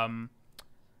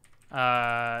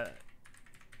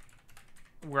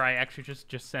 Where I actually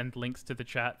just send links to the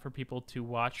chat for people to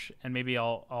watch, and maybe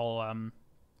I'll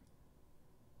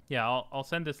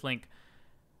send this link.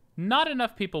 Not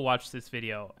enough people watch this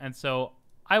video, and so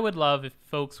I would love if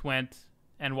folks went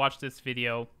and watched this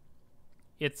video.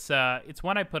 It's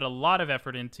one I put a lot of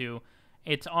effort into.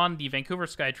 It's on the Vancouver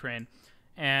SkyTrain,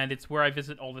 and it's where I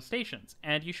visit all the stations.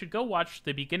 And you should go watch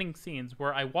the beginning scenes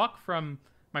where I walk from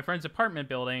my friend's apartment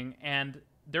building, and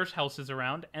there's houses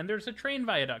around, and there's a train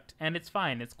viaduct, and it's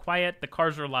fine. It's quiet. The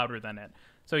cars are louder than it.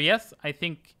 So yes, I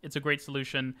think it's a great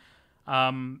solution.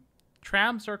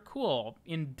 Trams are cool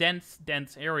in dense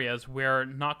areas where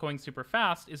not going super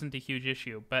fast isn't a huge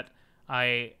issue, but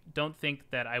I don't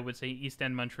think that I would say East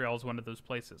End Montreal is one of those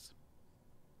places.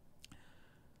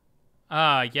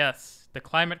 Yes, the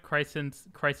climate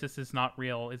crisis is not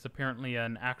real is apparently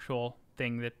an actual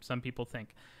thing that some people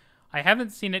think. I haven't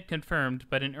seen it confirmed,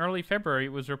 but in early February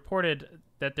it was reported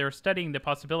that they're studying the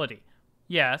possibility.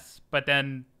 Yes, but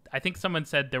then I think someone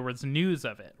said there was news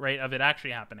of it, right, of it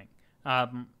actually happening.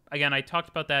 Again, I talked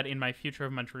about that in my Future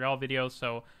of Montreal video,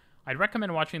 so I'd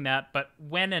recommend watching that, but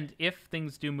when and if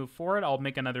things do move forward, I'll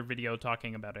make another video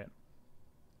talking about it.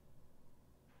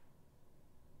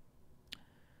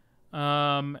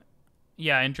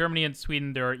 Yeah, in Germany and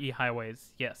Sweden, there are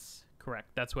e-highways. Yes, correct.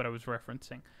 That's what I was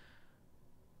referencing.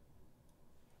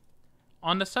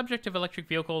 On the subject of electric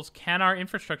vehicles, can our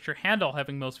infrastructure handle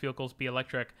having most vehicles be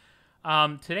electric?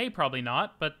 Today, probably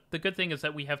not, but the good thing is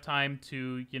that we have time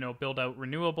to, build out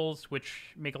renewables,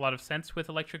 which make a lot of sense with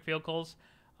electric vehicles,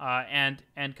 and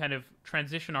kind of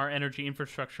transition our energy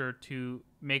infrastructure to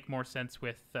make more sense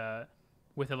with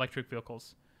electric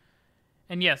vehicles.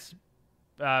 And yes,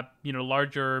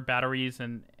 larger batteries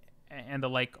and the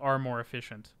like are more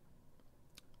efficient.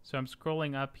 So I'm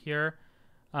scrolling up here.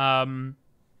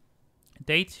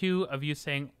 Day two of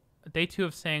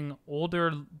saying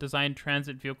older design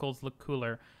transit vehicles look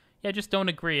cooler. Yeah, I just don't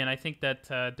agree, and I think that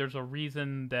there's a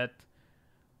reason that,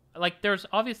 like, there's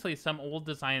obviously some old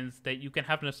designs that you can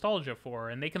have nostalgia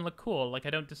for, and they can look cool. Like, I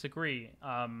don't disagree.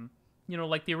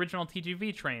 Like the original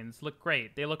TGV trains look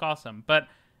great. They look awesome. But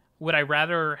would I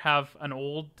rather have an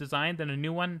old design than a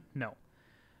new one? No.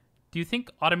 Do you think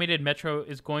automated metro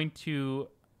is going to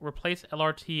replace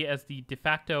LRT as the de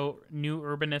facto new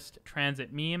urbanist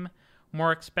transit meme?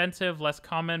 More expensive, less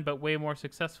common, but way more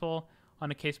successful on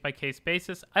a case-by-case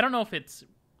basis. I don't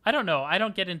know. I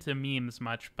don't get into memes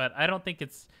much, but I don't think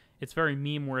it's very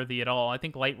meme-worthy at all. I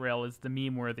think light rail is the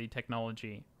meme-worthy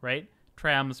technology, right?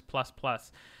 Trams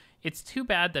plus. It's too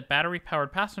bad that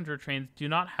battery-powered passenger trains do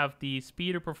not have the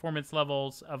speed or performance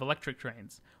levels of electric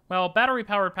trains. Well,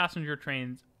 battery-powered passenger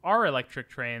trains are electric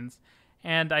trains,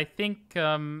 and I think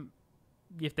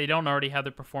if they don't already have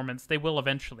the performance, they will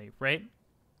eventually, right?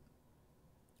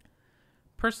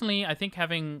 Personally, I think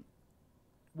having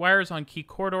wires on key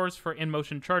corridors for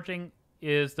in-motion charging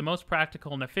is the most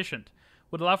practical and efficient.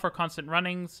 Would allow for constant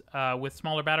runnings with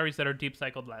smaller batteries that are deep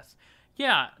cycled less.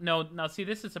 Yeah, no, now see,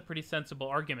 this is a pretty sensible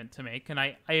argument to make, and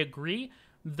I agree,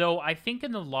 though I think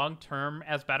in the long term,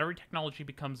 as battery technology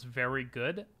becomes very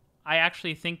good, I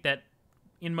actually think that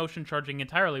in-motion charging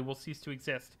entirely will cease to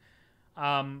exist.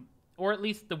 Or at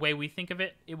least the way we think of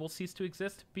it, it will cease to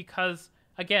exist because,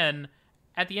 again,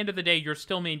 at the end of the day, you're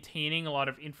still maintaining a lot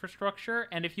of infrastructure,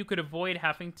 and if you could avoid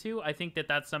having to, I think that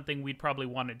that's something we'd probably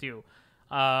want to do.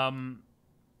 And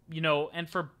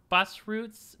for bus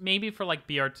routes, maybe for like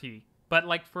BRT, but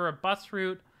like for a bus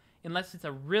route, unless it's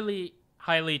a really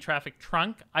highly trafficked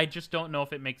trunk, I just don't know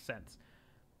if it makes sense.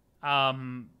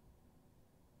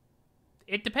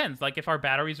 It depends. Like if our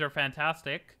batteries are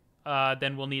fantastic,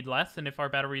 then we'll need less, and if our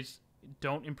batteries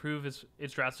don't improve as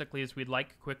drastically as we'd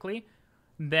like quickly,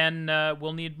 then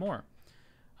we'll need more.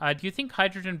 Do you think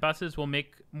hydrogen buses will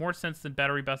make more sense than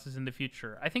battery buses in the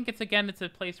future? I think it's a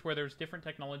place where there's different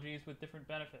technologies with different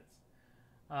benefits.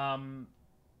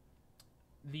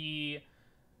 The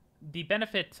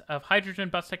benefit of hydrogen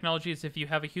bus technology is if you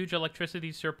have a huge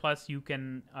electricity surplus, you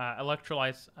can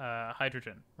electrolyze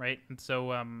hydrogen, right? And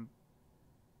so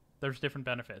there's different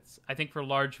benefits. I think for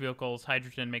large vehicles,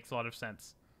 hydrogen makes a lot of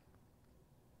sense.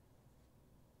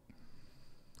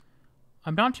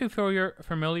 I'm not too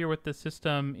familiar with the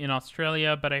system in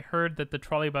Australia, but I heard that the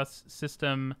trolleybus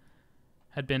system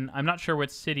had been... I'm not sure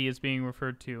what city is being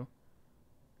referred to.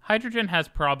 Hydrogen has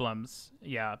problems,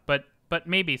 yeah, but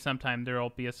maybe sometime there will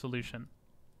be a solution.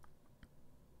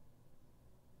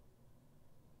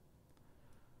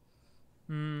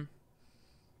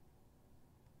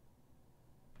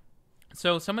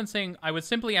 So someone's saying, I was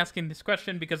simply asking this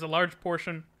question because a large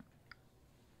portion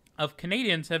of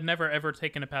Canadians have never ever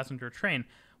taken a passenger train.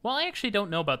 Well, I actually don't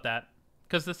know about that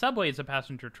because the subway is a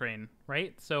passenger train,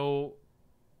 right? So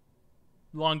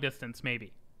long distance,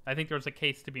 maybe. I think there's a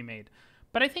case to be made.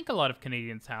 But I think a lot of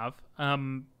Canadians have.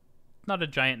 Not a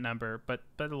giant number, but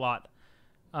a lot.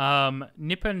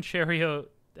 Nippon Sharyo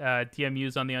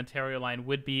DMUs on the Ontario line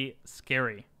would be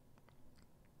scary.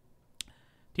 Do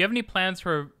you have any plans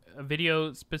for a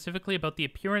video specifically about the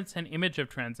appearance and image of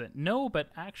transit? No, but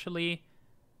actually,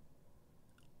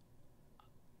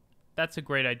 that's a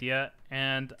great idea,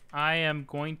 and I am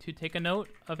going to take a note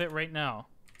of it right now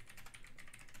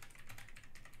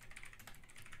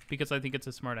because I think it's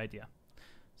a smart idea.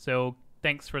 So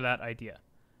thanks for that idea.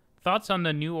 Thoughts on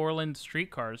the New Orleans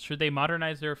streetcars? Should they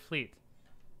modernize their fleet?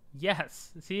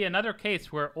 Yes. See, another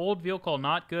case where old vehicle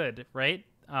not good, right?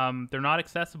 They're not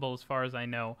accessible as far as I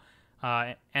know.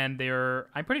 And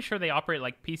I'm pretty sure they operate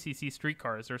like PCC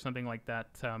streetcars or something like that.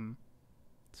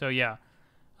 So yeah.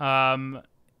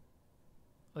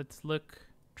 Let's look.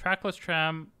 Trackless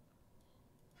tram.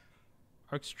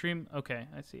 Extreme. Okay,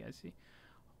 I see.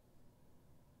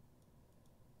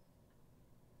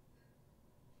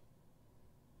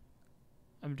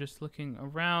 I'm just looking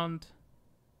around.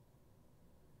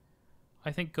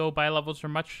 I think Go bi-levels are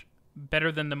much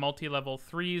better than the multi-level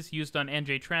 3s used on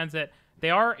NJ Transit. They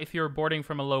are if you're boarding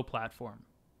from a low platform.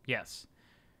 Yes.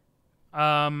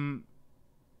 You're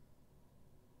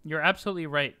absolutely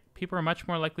right. People are much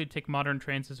more likely to take modern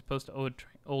trains as opposed to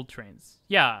old trains.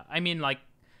 Yeah, I mean, like,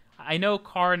 I know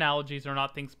car analogies are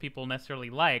not things people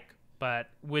necessarily like, but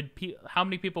how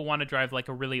many people want to drive like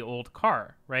a really old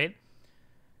car, right?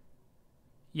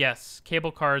 Yes,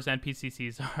 cable cars and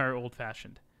PCCs are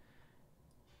old-fashioned.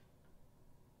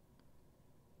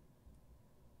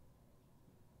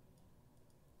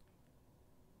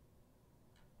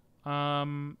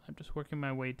 I'm just working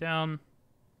my way down.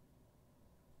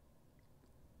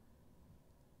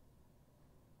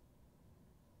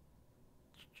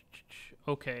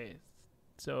 Okay,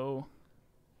 so...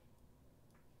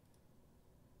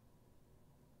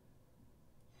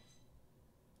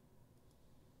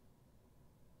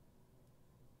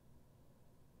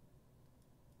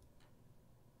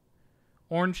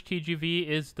 Orange TGV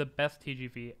is the best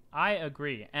TGV. I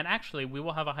agree. And actually, we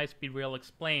will have a high-speed rail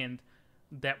explained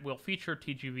that will feature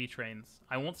TGV trains.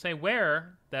 I won't say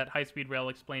where that high-speed rail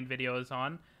explained video is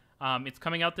on. It's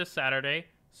coming out this Saturday,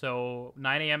 so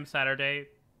 9 a.m. Saturday.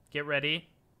 Get ready.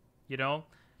 You know,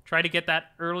 try to get that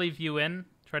early view in.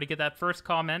 Try to get that first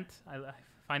comment. I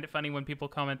find it funny when people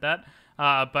comment that.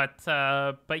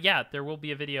 But yeah, there will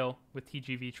be a video with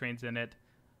TGV trains in it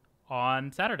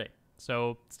on Saturday.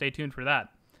 So stay tuned for that.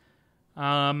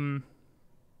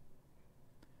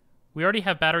 We already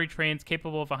have battery trains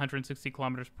capable of 160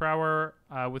 kilometers per hour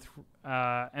with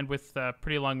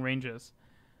pretty long ranges.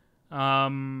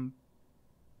 Yeah,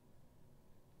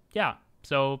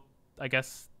 so I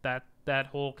guess that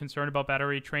whole concern about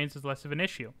battery trains is less of an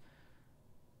issue.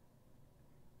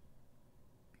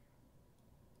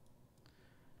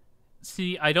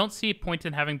 See, I don't see a point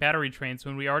in having battery trains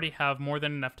when we already have more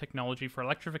than enough technology for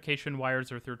electrification,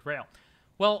 wires, or third rail.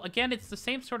 Well, again, it's the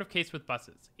same sort of case with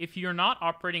buses. If you're not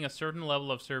operating a certain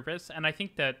level of service, and I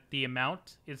think that the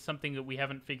amount is something that we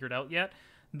haven't figured out yet,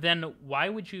 then why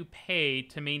would you pay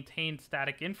to maintain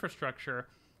static infrastructure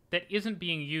that isn't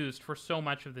being used for so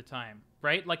much of the time,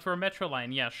 right? Like for a metro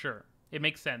line, yeah, sure. It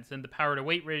makes sense. And the power to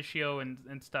weight ratio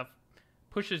and stuff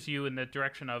pushes you in the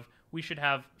direction of we should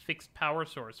have fixed power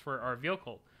source for our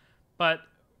vehicle. But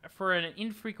for an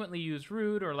infrequently used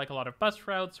route or like a lot of bus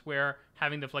routes where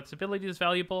having the flexibility is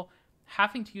valuable,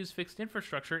 having to use fixed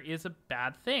infrastructure is a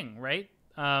bad thing, right?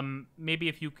 Maybe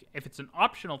if it's an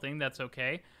optional thing, that's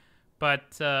okay.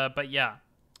 But yeah.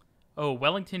 Oh,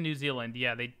 Wellington, New Zealand.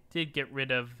 Yeah, they did get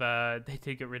rid of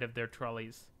their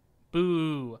trolleys.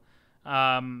 Boo.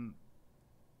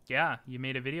 Yeah, you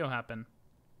made a video happen.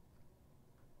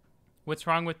 What's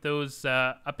wrong with those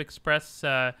Up Express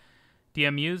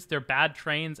DMUs? They're bad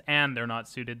trains and they're not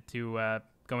suited to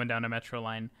going down a metro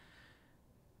line.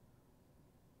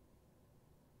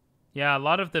 Yeah, a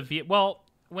lot of the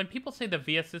when people say the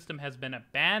VIA system has been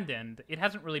abandoned, it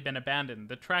hasn't really been abandoned.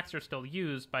 The tracks are still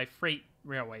used by freight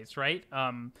railways, right?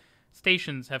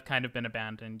 Stations have kind of been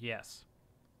abandoned, yes.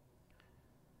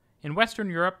 In Western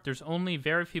Europe, there's only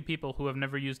very few people who have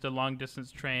never used a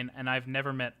long-distance train, and I've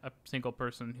never met a single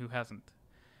person who hasn't.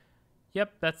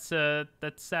 Yep, that's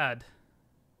sad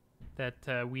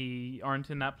that we aren't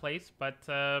in that place, but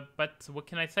what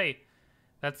can I say?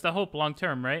 That's the hope long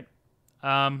term, right?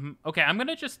 Okay, I'm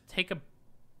gonna just take a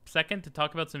second to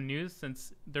talk about some news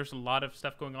since there's a lot of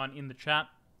stuff going on in the chat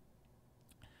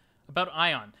about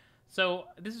Ion. So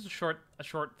this is a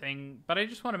short thing, but I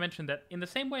just want to mention that in the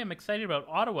same way I'm excited about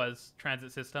Ottawa's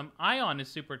transit system, Ion is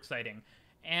super exciting.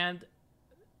 And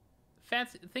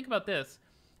think about this.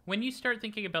 When you start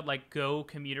thinking about like Go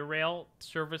commuter rail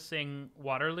servicing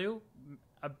Waterloo,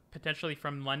 potentially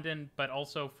from London, but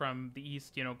also from the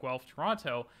east, Guelph,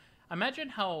 Toronto, imagine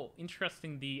how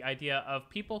interesting the idea of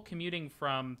people commuting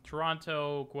from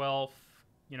Toronto, Guelph,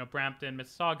 Brampton,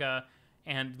 Mississauga,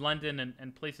 and London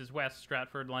and places west,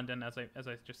 Stratford, London, as I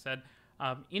just said,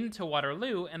 into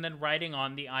Waterloo, and then riding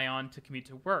on the Ion to commute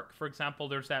to work. For example,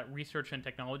 there's that Research and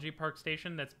Technology Park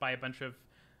station that's by a bunch of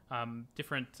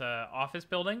different office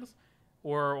buildings,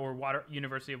 or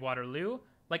University of Waterloo.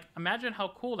 Like, imagine how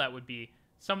cool that would be.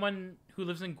 Someone who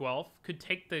lives in Guelph could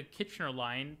take the Kitchener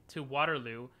line to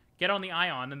Waterloo, get on the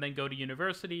Ion, and then go to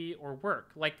university or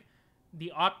work. Like,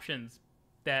 the options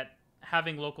that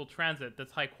having local transit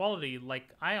that's high quality, like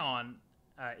Ion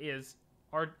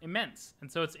are immense.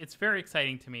 And so it's very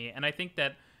exciting to me. And I think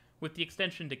that with the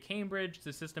extension to Cambridge,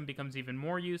 the system becomes even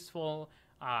more useful.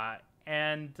 Yeah,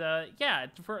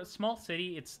 for a small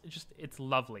city, it's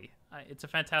lovely. It's a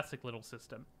fantastic little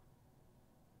system.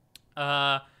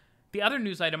 The other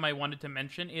news item I wanted to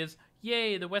mention is,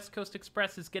 yay, the West Coast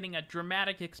Express is getting a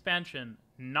dramatic expansion.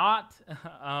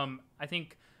 I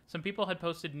think some people had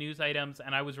posted news items,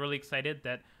 and I was really excited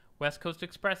that West Coast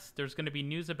Express, there's going to be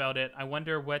news about it. I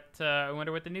wonder what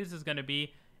the news is going to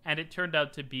be, and it turned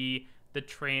out to be the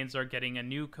trains are getting a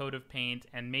new coat of paint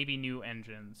and maybe new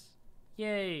engines.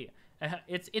 Yay!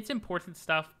 It's important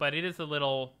stuff, but it's a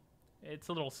little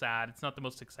sad. It's not the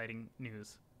most exciting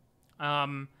news.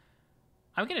 I'm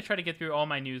going to try to get through all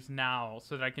my news now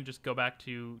so that I can just go back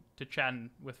to chatting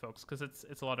with folks, because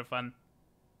it's a lot of fun.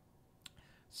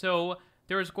 So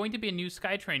there is going to be a new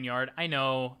SkyTrain yard. I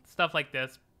know, stuff like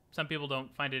this, some people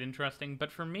don't find it interesting, but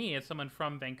for me, as someone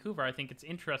from Vancouver, I think it's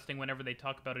interesting whenever they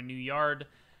talk about a new yard.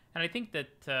 And I think that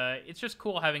it's just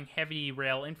cool having heavy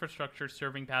rail infrastructure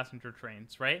serving passenger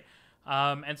trains, right?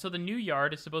 And so the new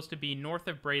yard is supposed to be north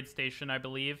of Braid Station, I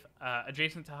believe,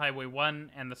 adjacent to Highway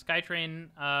 1 and the SkyTrain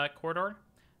corridor.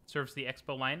 It serves the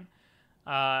Expo line.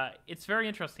 It's very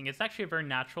interesting. It's actually a very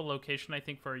natural location, I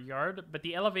think, for a yard, but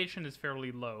the elevation is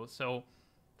fairly low, so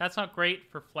that's not great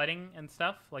for flooding and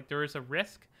stuff. Like, there is a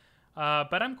risk,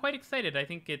 but I'm quite excited. I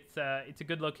think it's a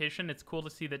good location. It's cool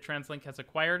to see that TransLink has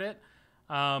acquired it.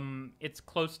 It's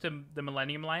close to the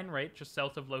Millennium Line, right? Just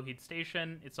south of Lougheed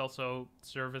Station. It's also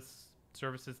services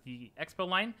the Expo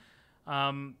line.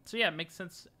 So yeah, it makes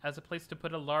sense as a place to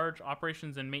put a large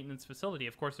operations and maintenance facility.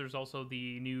 Of course, there's also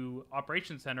the new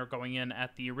operations center going in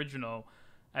at the original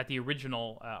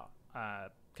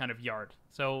kind of yard.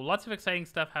 So lots of exciting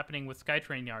stuff happening with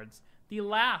SkyTrain yards. The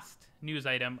last news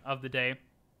item of the day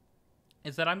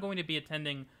is that I'm going to be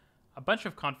attending a bunch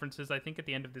of conferences, I think, at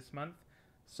the end of this month.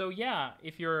 So yeah,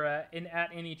 if you're at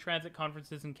any transit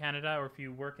conferences in Canada, or if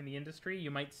you work in the industry,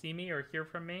 you might see me or hear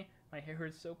from me. My hair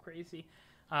is so crazy.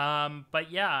 But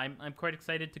yeah, I'm quite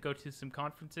excited to go to some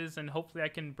conferences, and hopefully I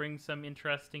can bring some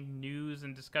interesting news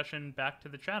and discussion back to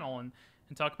the channel and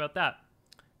talk about that.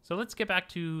 So let's get back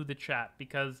to the chat,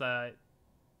 because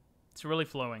it's really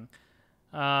flowing.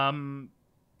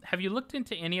 Have you looked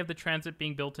into any of the transit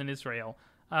being built in Israel?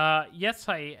 Yes,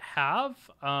 I have.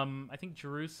 I think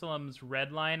Jerusalem's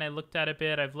Red Line I looked at a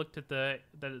bit. I've looked at the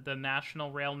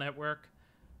National Rail Network.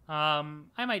 I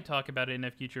might talk about it in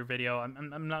a future video.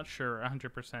 I'm not sure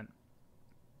 100%.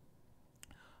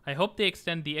 I hope they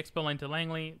extend the Expo line to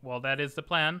Langley. Well, that is the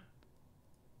plan.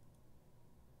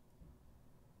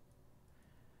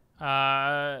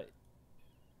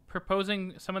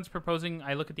 Someone's proposing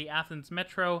I look at the Athens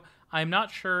Metro. I'm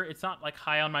not sure. It's not like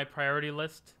high on my priority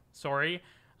list. Sorry.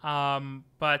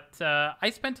 But I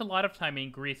spent a lot of time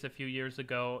in Greece a few years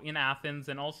ago, in Athens,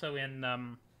 and also in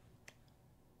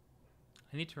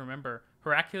I need to remember,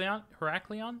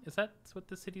 Heraklion? Is that what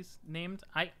the city's named?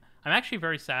 I'm actually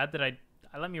very sad that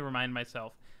let me remind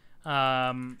myself. It's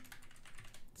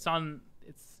on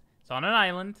an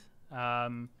island.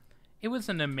 It was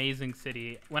an amazing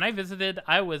city. When I visited,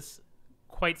 I was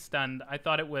quite stunned. I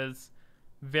thought it was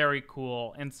very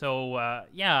cool. And so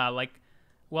yeah, like,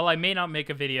 while I may not make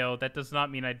a video, that does not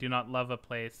mean I do not love a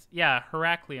place. Yeah,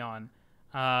 Heraklion.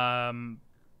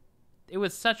 It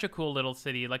was such a cool little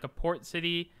city, like a port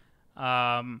city.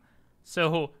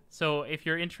 So if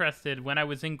you're interested, when I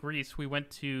was in Greece, we went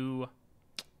to,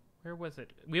 where was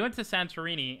it? We went to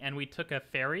Santorini and we took a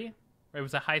ferry. It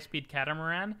was a high-speed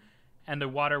catamaran, and the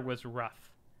water was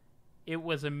rough. It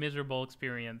was a miserable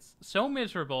experience. So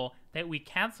miserable that we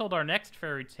canceled our next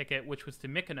ferry ticket, which was to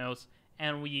Mykonos,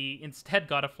 and we instead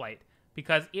got a flight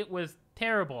because it was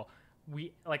terrible.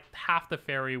 We, like, half the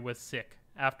ferry was sick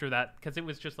after that because it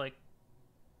was just like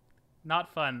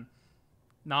not fun.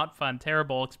 Not fun.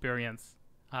 Terrible experience.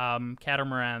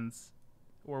 Catamarans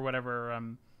or whatever,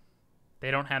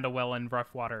 they don't handle well in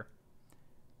rough water.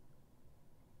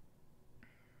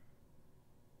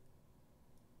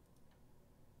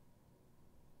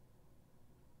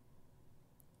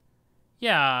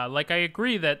 Yeah, like I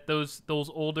agree that those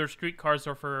older streetcars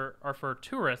are for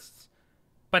tourists,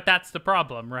 but that's the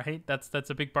problem, right? That's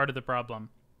a big part of the problem.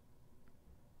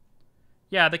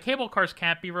 Yeah, the cable cars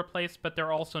can't be replaced, but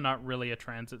they're also not really a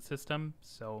transit system,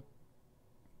 so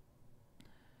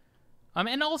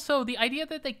and also the idea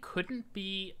that they couldn't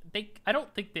be I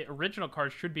don't think the original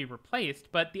cars should be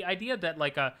replaced, but the idea that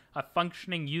like a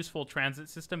functioning useful transit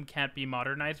system can't be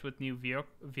modernized with new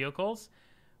vehicles,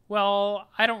 well,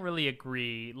 I don't really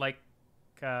agree. Like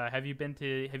have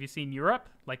you seen Europe?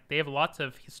 Like they have lots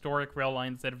of historic rail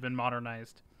lines that have been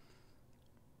modernized.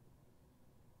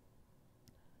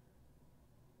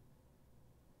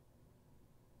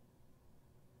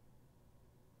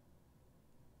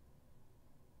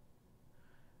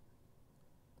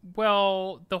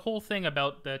 Well, the whole thing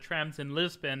about the trams in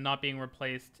Lisbon not being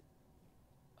replaced,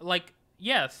 like,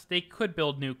 yes, they could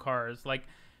build new cars. Like,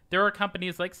 there are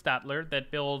companies like Statler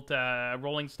that build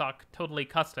rolling stock totally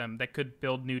custom that could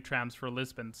build new trams for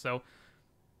Lisbon. So,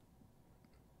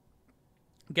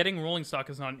 getting rolling stock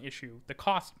is not an issue. The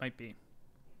cost might be.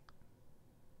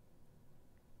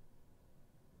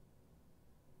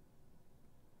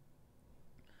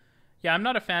 Yeah, I'm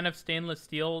not a fan of stainless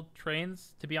steel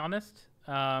trains, to be honest.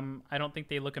 I don't think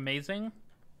they look amazing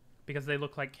because they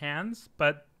look like cans,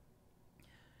 but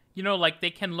like they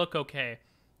can look okay.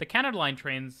 The Canada Line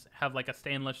trains have like a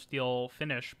stainless steel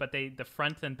finish, but the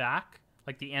front and back,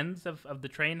 like the ends of the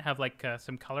train, have like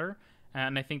some color,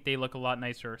 and I think they look a lot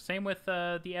nicer. Same with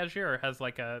the Azure has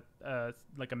like a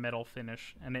metal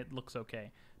finish, and it looks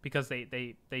okay because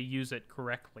they use it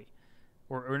correctly,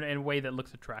 or in a way that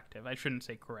looks attractive. I shouldn't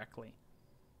say correctly.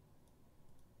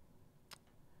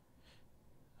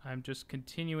 I'm just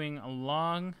continuing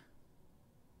along.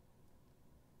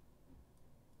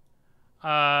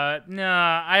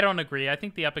 Nah, I don't agree. I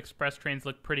think the Up Express trains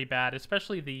look pretty bad,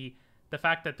 especially the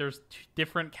fact that there's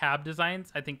different cab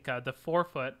designs. I think the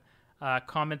Forefoot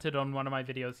commented on one of my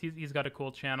videos. He's got a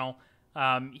cool channel.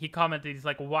 He commented, he's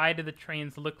like, "Why do the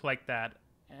trains look like that?"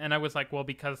 And I was like, "Well,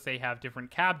 because they have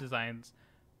different cab designs."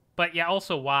 But yeah,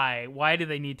 also why? Why do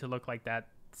they need to look like that?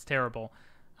 It's terrible.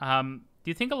 Do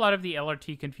you think a lot of the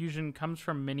LRT confusion comes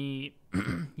from many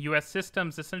U.S.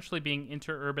 systems essentially being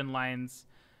interurban lines?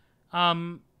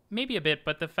 Maybe a bit,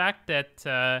 but the fact that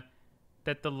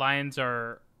that the lines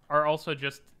are also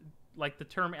just like the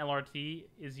term LRT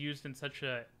is used in such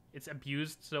a it's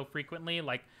abused so frequently.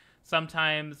 Like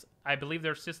sometimes I believe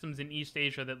there are systems in East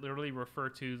Asia that literally refer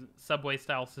to subway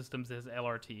style systems as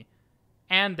LRT,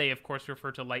 and they of course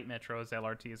refer to light metro as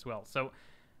LRT as well. So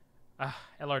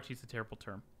LRT is a terrible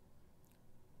term.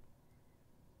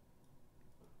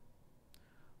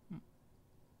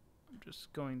 I'm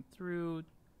just going through.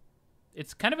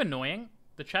 It's kind of annoying.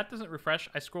 The chat doesn't refresh.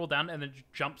 I scroll down and it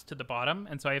jumps to the bottom,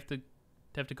 and so I have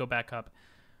to go back up.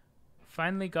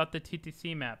 Finally got the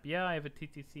TTC map. Yeah, I have a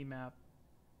TTC map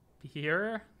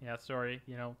here. Yeah, sorry,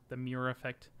 the mirror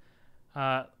effect.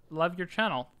 Love your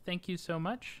channel. Thank you so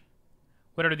much.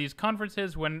 What are these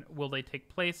conferences? When will they take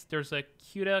place? There's a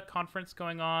CUDA conference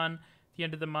going on at the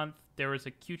end of the month. There is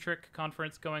a QTRIC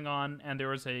conference going on, and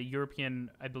there is a European,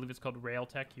 I believe it's called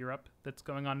Railtech Europe, that's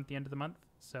going on at the end of the month.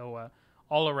 So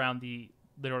all around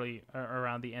literally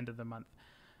around the end of the month.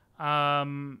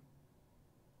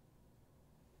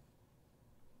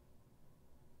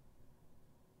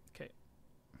 Okay.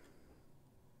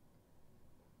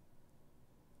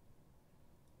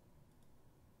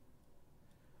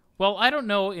 Well, I don't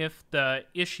know if the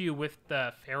issue with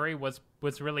the ferry was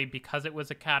really because it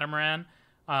was a catamaran.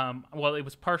 Well, it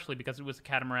was partially because it was a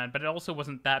catamaran, but it also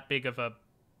wasn't that big of a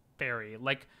ferry.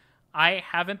 Like, I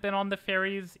haven't been on the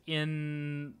ferries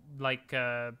in like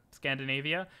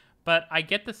Scandinavia, but I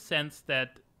get the sense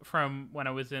that from when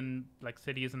I was in like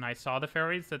cities and I saw the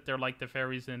ferries that they're like the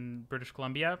ferries in British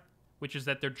Columbia, which is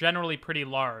that they're generally pretty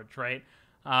large, right?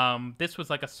 This was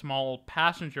like a small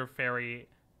passenger ferry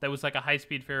that was like a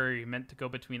high-speed ferry meant to go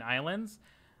between islands.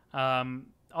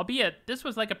 Albeit, this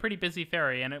was like a pretty busy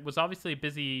ferry, and it was obviously a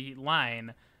busy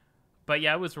line. But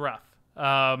yeah, it was rough.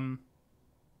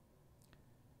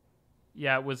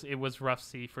 Yeah, it was rough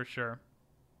sea for sure.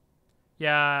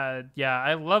 Yeah, yeah,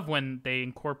 I love when they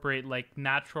incorporate like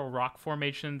natural rock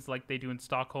formations like they do in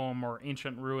Stockholm, or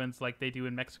ancient ruins like they do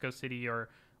in Mexico City or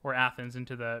Athens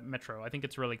into the metro. I think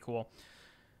it's really cool.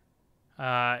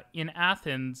 In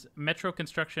Athens, metro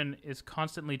construction is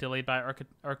constantly delayed by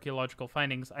archaeological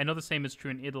findings. I know the same is true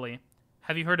in Italy.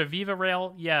 Have you heard of Viva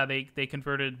Rail? Yeah, they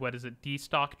converted, what is it,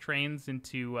 D-stock trains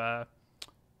into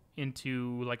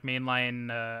like mainline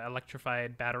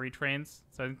electrified battery trains.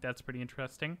 So I think that's pretty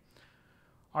interesting.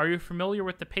 Are you familiar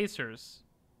with the Pacers?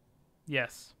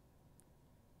 Yes.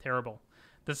 Terrible.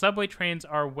 The subway trains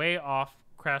are way off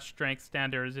crash strength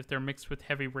standards if they're mixed with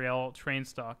heavy rail train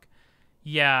stock.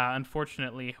 Yeah,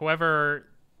 unfortunately. However,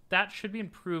 that should be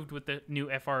improved with the new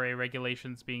FRA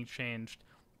regulations being changed.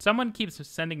 Someone keeps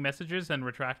sending messages and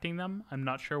retracting them. I'm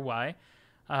not sure why.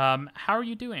 How are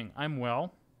you doing? I'm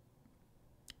well.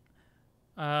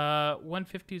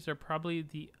 150s are probably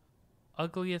the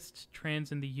ugliest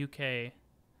trains in the UK.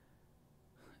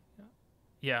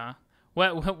 Yeah.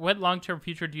 What long-term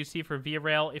future do you see for Via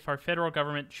Rail if our federal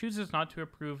government chooses not to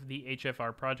approve the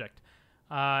HFR project?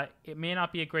 It may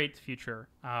not be a great future.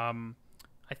 I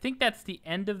think that's the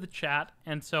end of the chat,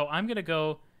 and so I'm gonna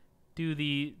go do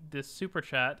the super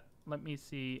chat. Let me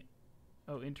see.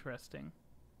 Oh, interesting.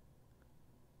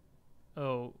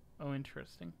 Oh,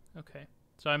 interesting. Okay,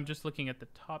 so I'm just looking at the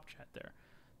top chat there.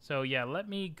 So yeah, let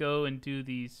me go and do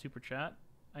the super chat.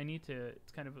 I need to.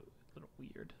 It's kind of a little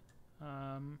weird.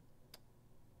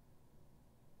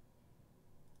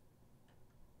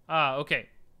 Okay.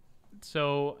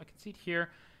 So I can see it here.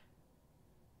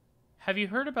 Have you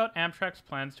heard about Amtrak's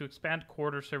plans to expand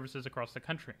corridor services across the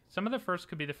country? Some of the first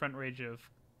could be the Front Range of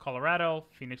Colorado,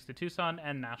 Phoenix to Tucson,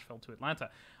 and Nashville to Atlanta.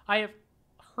 I have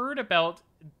heard about,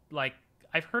 like,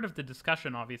 I've heard of the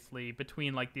discussion, obviously,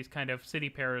 between, like, these kind of city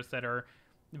pairs that are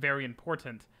very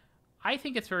important. I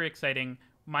think it's very exciting.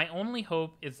 My only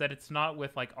hope is that it's not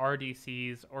with, like,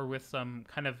 RDCs or with some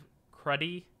kind of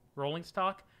cruddy rolling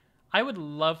stock. I would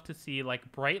love to see, like,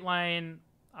 Brightline,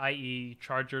 i.e.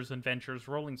 Chargers and Ventures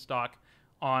rolling stock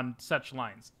on such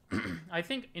lines. I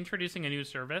think introducing a new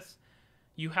service,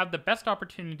 you have the best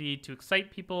opportunity to excite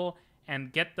people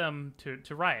and get them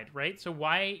to ride, right? So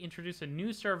why introduce a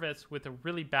new service with a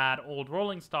really bad old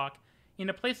rolling stock in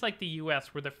a place like the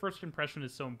US where the first impression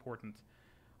is so important?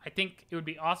 I think it would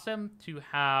be awesome to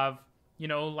have, you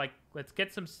know, like, let's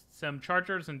get some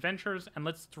Chargers and Ventures and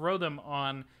let's throw them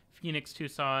on Phoenix,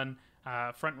 Tucson,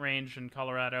 Front Range in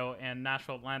Colorado, and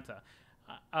Nashville, Atlanta.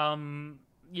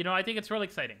 You know, I think it's really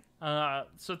exciting.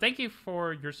 So thank you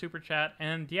for your super chat.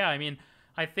 And yeah, I mean,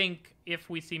 I think if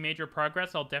we see major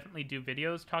progress, I'll definitely do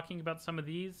videos talking about some of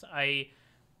these. I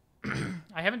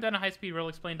haven't done a high-speed rail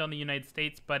explained on the United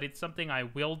States, but it's something I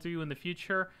will do in the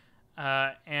future.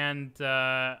 I'm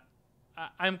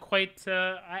quite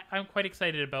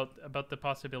excited about the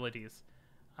possibilities.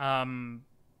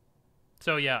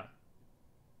 So yeah.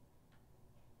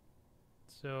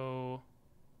 So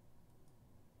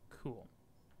cool.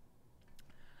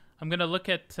 I'm gonna look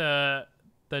at the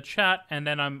chat, and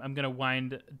then I'm gonna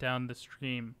wind down the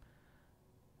stream.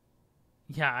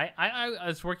 Yeah, I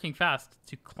was working fast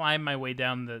to climb my way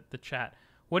down the chat.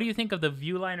 What do you think of the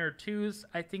Viewliner 2s?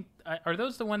 I think are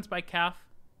those the ones by CAF?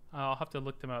 I'll have to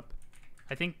look them up.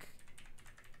 I think.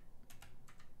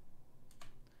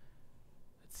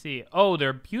 Let's see. Oh,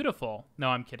 they're beautiful. No,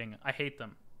 I'm kidding. I hate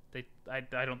them. I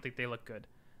don't think they look good.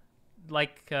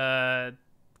 Like,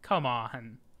 come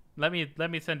on. Let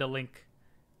me send a link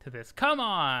to this. Come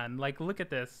on. Like, look at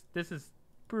this. This is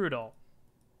brutal.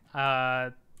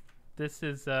 This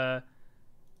is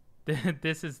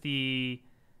this is the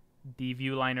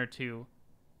Viewliner 2.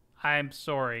 I'm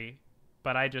sorry,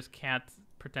 but I just can't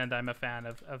pretend I'm a fan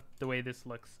of the way this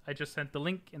looks. I just sent the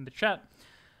link in the chat.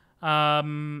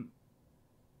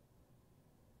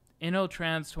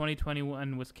 InnoTrans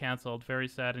 2021 was canceled. Very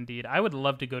sad indeed. I would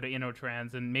love to go to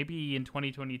InnoTrans, and maybe in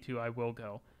 2022 I will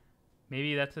go.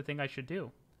 Maybe that's the thing I should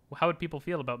do. How would people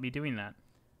feel about me doing that?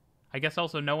 I guess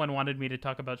also no one wanted me to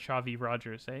talk about Shaw v.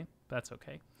 Rogers, eh? That's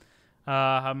okay.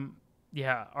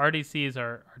 Yeah, RDCs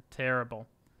are terrible.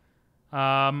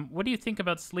 What do you think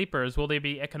about sleepers? Will they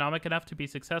be economic enough to be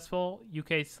successful?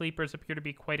 UK sleepers appear to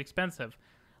be quite expensive.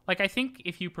 Like, I think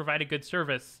if you provide a good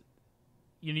service,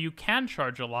 you know, you can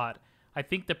charge a lot. I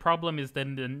think the problem is that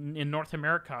in North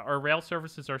America, our rail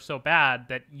services are so bad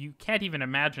that you can't even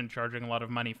imagine charging a lot of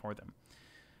money for them.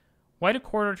 Why do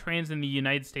corridor trains in the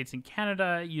United States and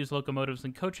Canada use locomotives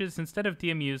and coaches instead of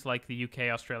DMUs like the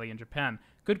UK, Australia, and Japan?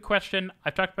 Good question.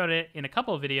 I've talked about it in a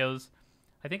couple of videos.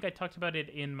 I think I talked about it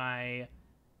in my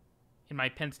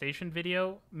Penn Station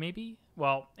video, maybe?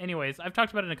 Well, anyways, I've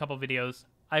talked about it in a couple of videos.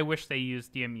 I wish they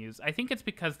used DMUs. I think it's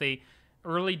because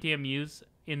early DMUs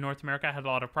in North America had a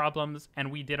lot of problems,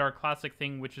 and we did our classic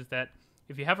thing, which is that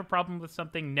if you have a problem with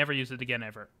something, never use it again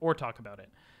ever, or talk about it.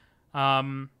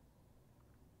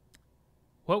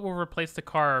 What will replace the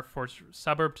car for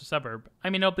suburb to suburb? I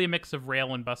mean, it'll be a mix of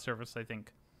rail and bus service, I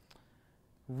think.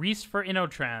 Reece for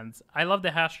InnoTrans. I love the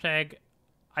hashtag.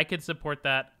 I could support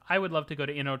that. I would love to go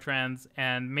to InnoTrans,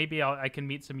 and maybe I can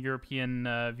meet some European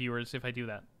viewers if I do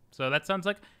that. So that sounds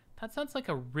like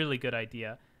a really good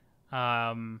idea.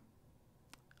 I'm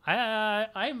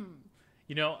I'm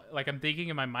thinking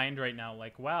in my mind right now,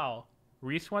 like, wow,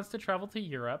 Reece wants to travel to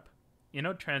Europe.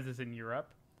 InnoTrans is in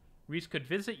Europe. Reece could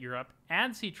visit Europe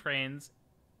and see trains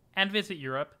and visit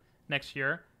Europe next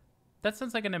year. That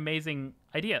sounds like an amazing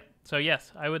idea. So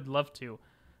yes, I would love to.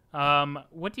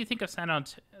 What do you think of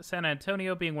San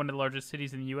Antonio being one of the largest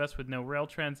cities in the U.S. with no rail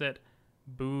transit?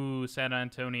 Boo, San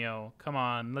Antonio. Come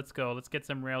on, let's go. Let's get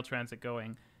some rail transit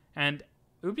going. And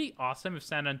it would be awesome if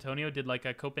San Antonio did like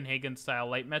a Copenhagen-style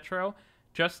light metro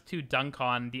just to dunk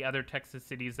on the other Texas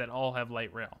cities that all have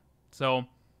light rail. So,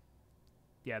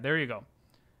 yeah, there you go.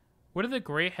 What are the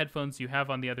gray headphones you have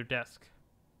on the other desk?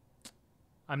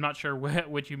 I'm not sure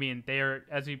what you mean. They are,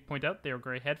 as you point out, they are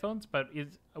gray headphones, but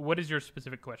what is your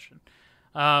specific question?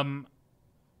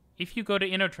 If you go to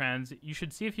InnoTrans, you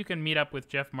should see if you can meet up with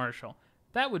Jeff Marshall.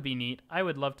 That would be neat. I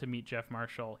would love to meet Jeff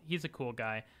Marshall. He's a cool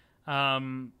guy.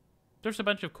 There's a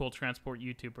bunch of cool transport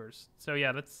YouTubers. So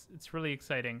yeah, it's really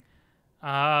exciting.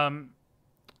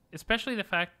 Especially the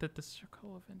fact that the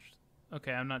circle of interest...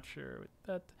 Okay, I'm not sure with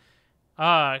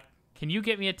that. Can you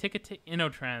get me a ticket to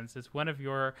InnoTrans as one of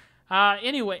your...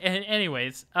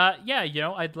 anyways,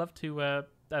 yeah, I'd love to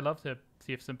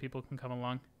see if some people can come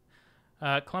along.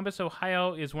 Columbus,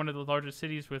 Ohio is one of the largest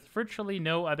cities with virtually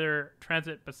no other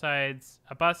transit besides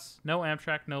a bus, no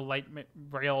Amtrak, no light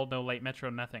rail, no light metro,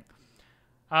 nothing.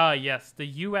 Yes, the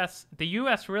U.S.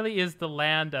 really is the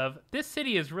land of... This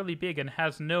city is really big and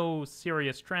has no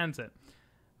serious transit.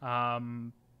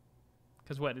 Because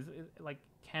what, is it like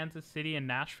Kansas City and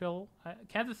Nashville?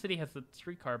 Kansas City has the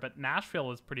streetcar, but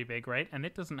Nashville is pretty big, right? And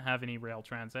it doesn't have any rail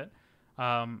transit.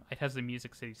 It has the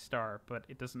Music City Star, but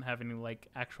it doesn't have any, like,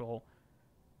 actual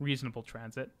reasonable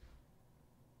transit.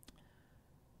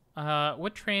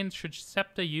 What trains should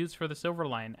SEPTA use for the Silver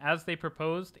Line? As they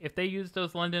proposed, if they use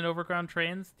those London Overground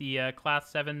trains, the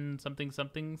Class 7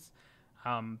 something-somethings,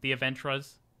 the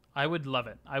Aventras, I would love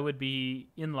it. I would be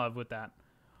in love with that.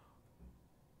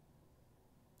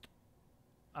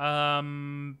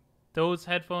 Those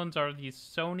headphones are the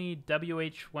Sony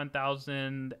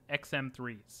WH-1000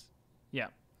 XM3s. Yeah.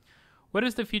 What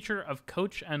is the future of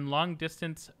coach and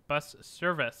long-distance bus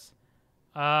service?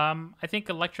 I think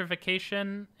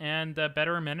electrification and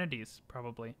better amenities,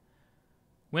 probably.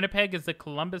 Winnipeg is the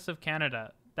Columbus of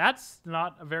Canada. That's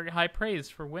not a very high praise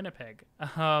for Winnipeg.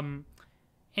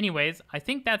 Anyways, I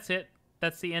think that's it.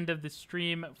 That's the end of the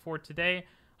stream for today.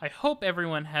 I hope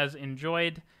everyone has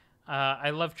enjoyed. I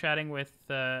love chatting with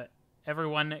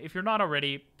everyone. If you're not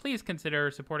already, please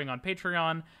consider supporting on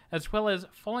Patreon, as well as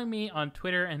following me on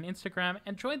Twitter and Instagram,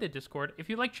 and join the Discord. If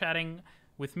you like chatting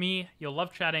with me, you'll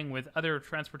love chatting with other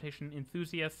transportation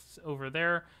enthusiasts over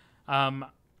there.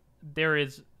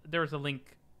 There's a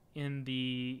link in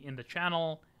the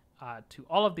channel to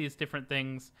all of these different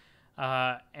things.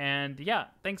 And yeah,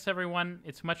 thanks everyone.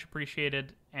 It's much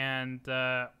appreciated. And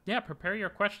yeah, prepare your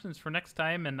questions for next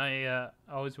time. And I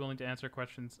always willing to answer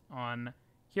questions on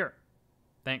here.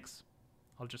 Thanks.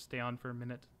 I'll just stay on for a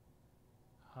minute.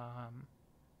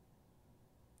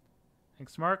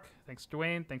 Thanks, Mark. Thanks,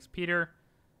 Dwayne. Thanks, Peter.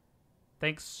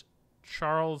 Thanks,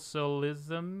 Charles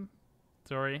Solism.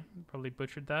 Sorry, probably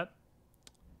butchered that.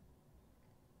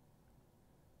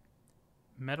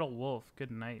 Metal Wolf.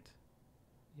 Good night.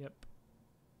 Yep.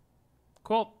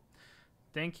 Cool.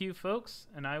 Thank you, folks,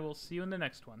 and I will see you in the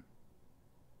next one.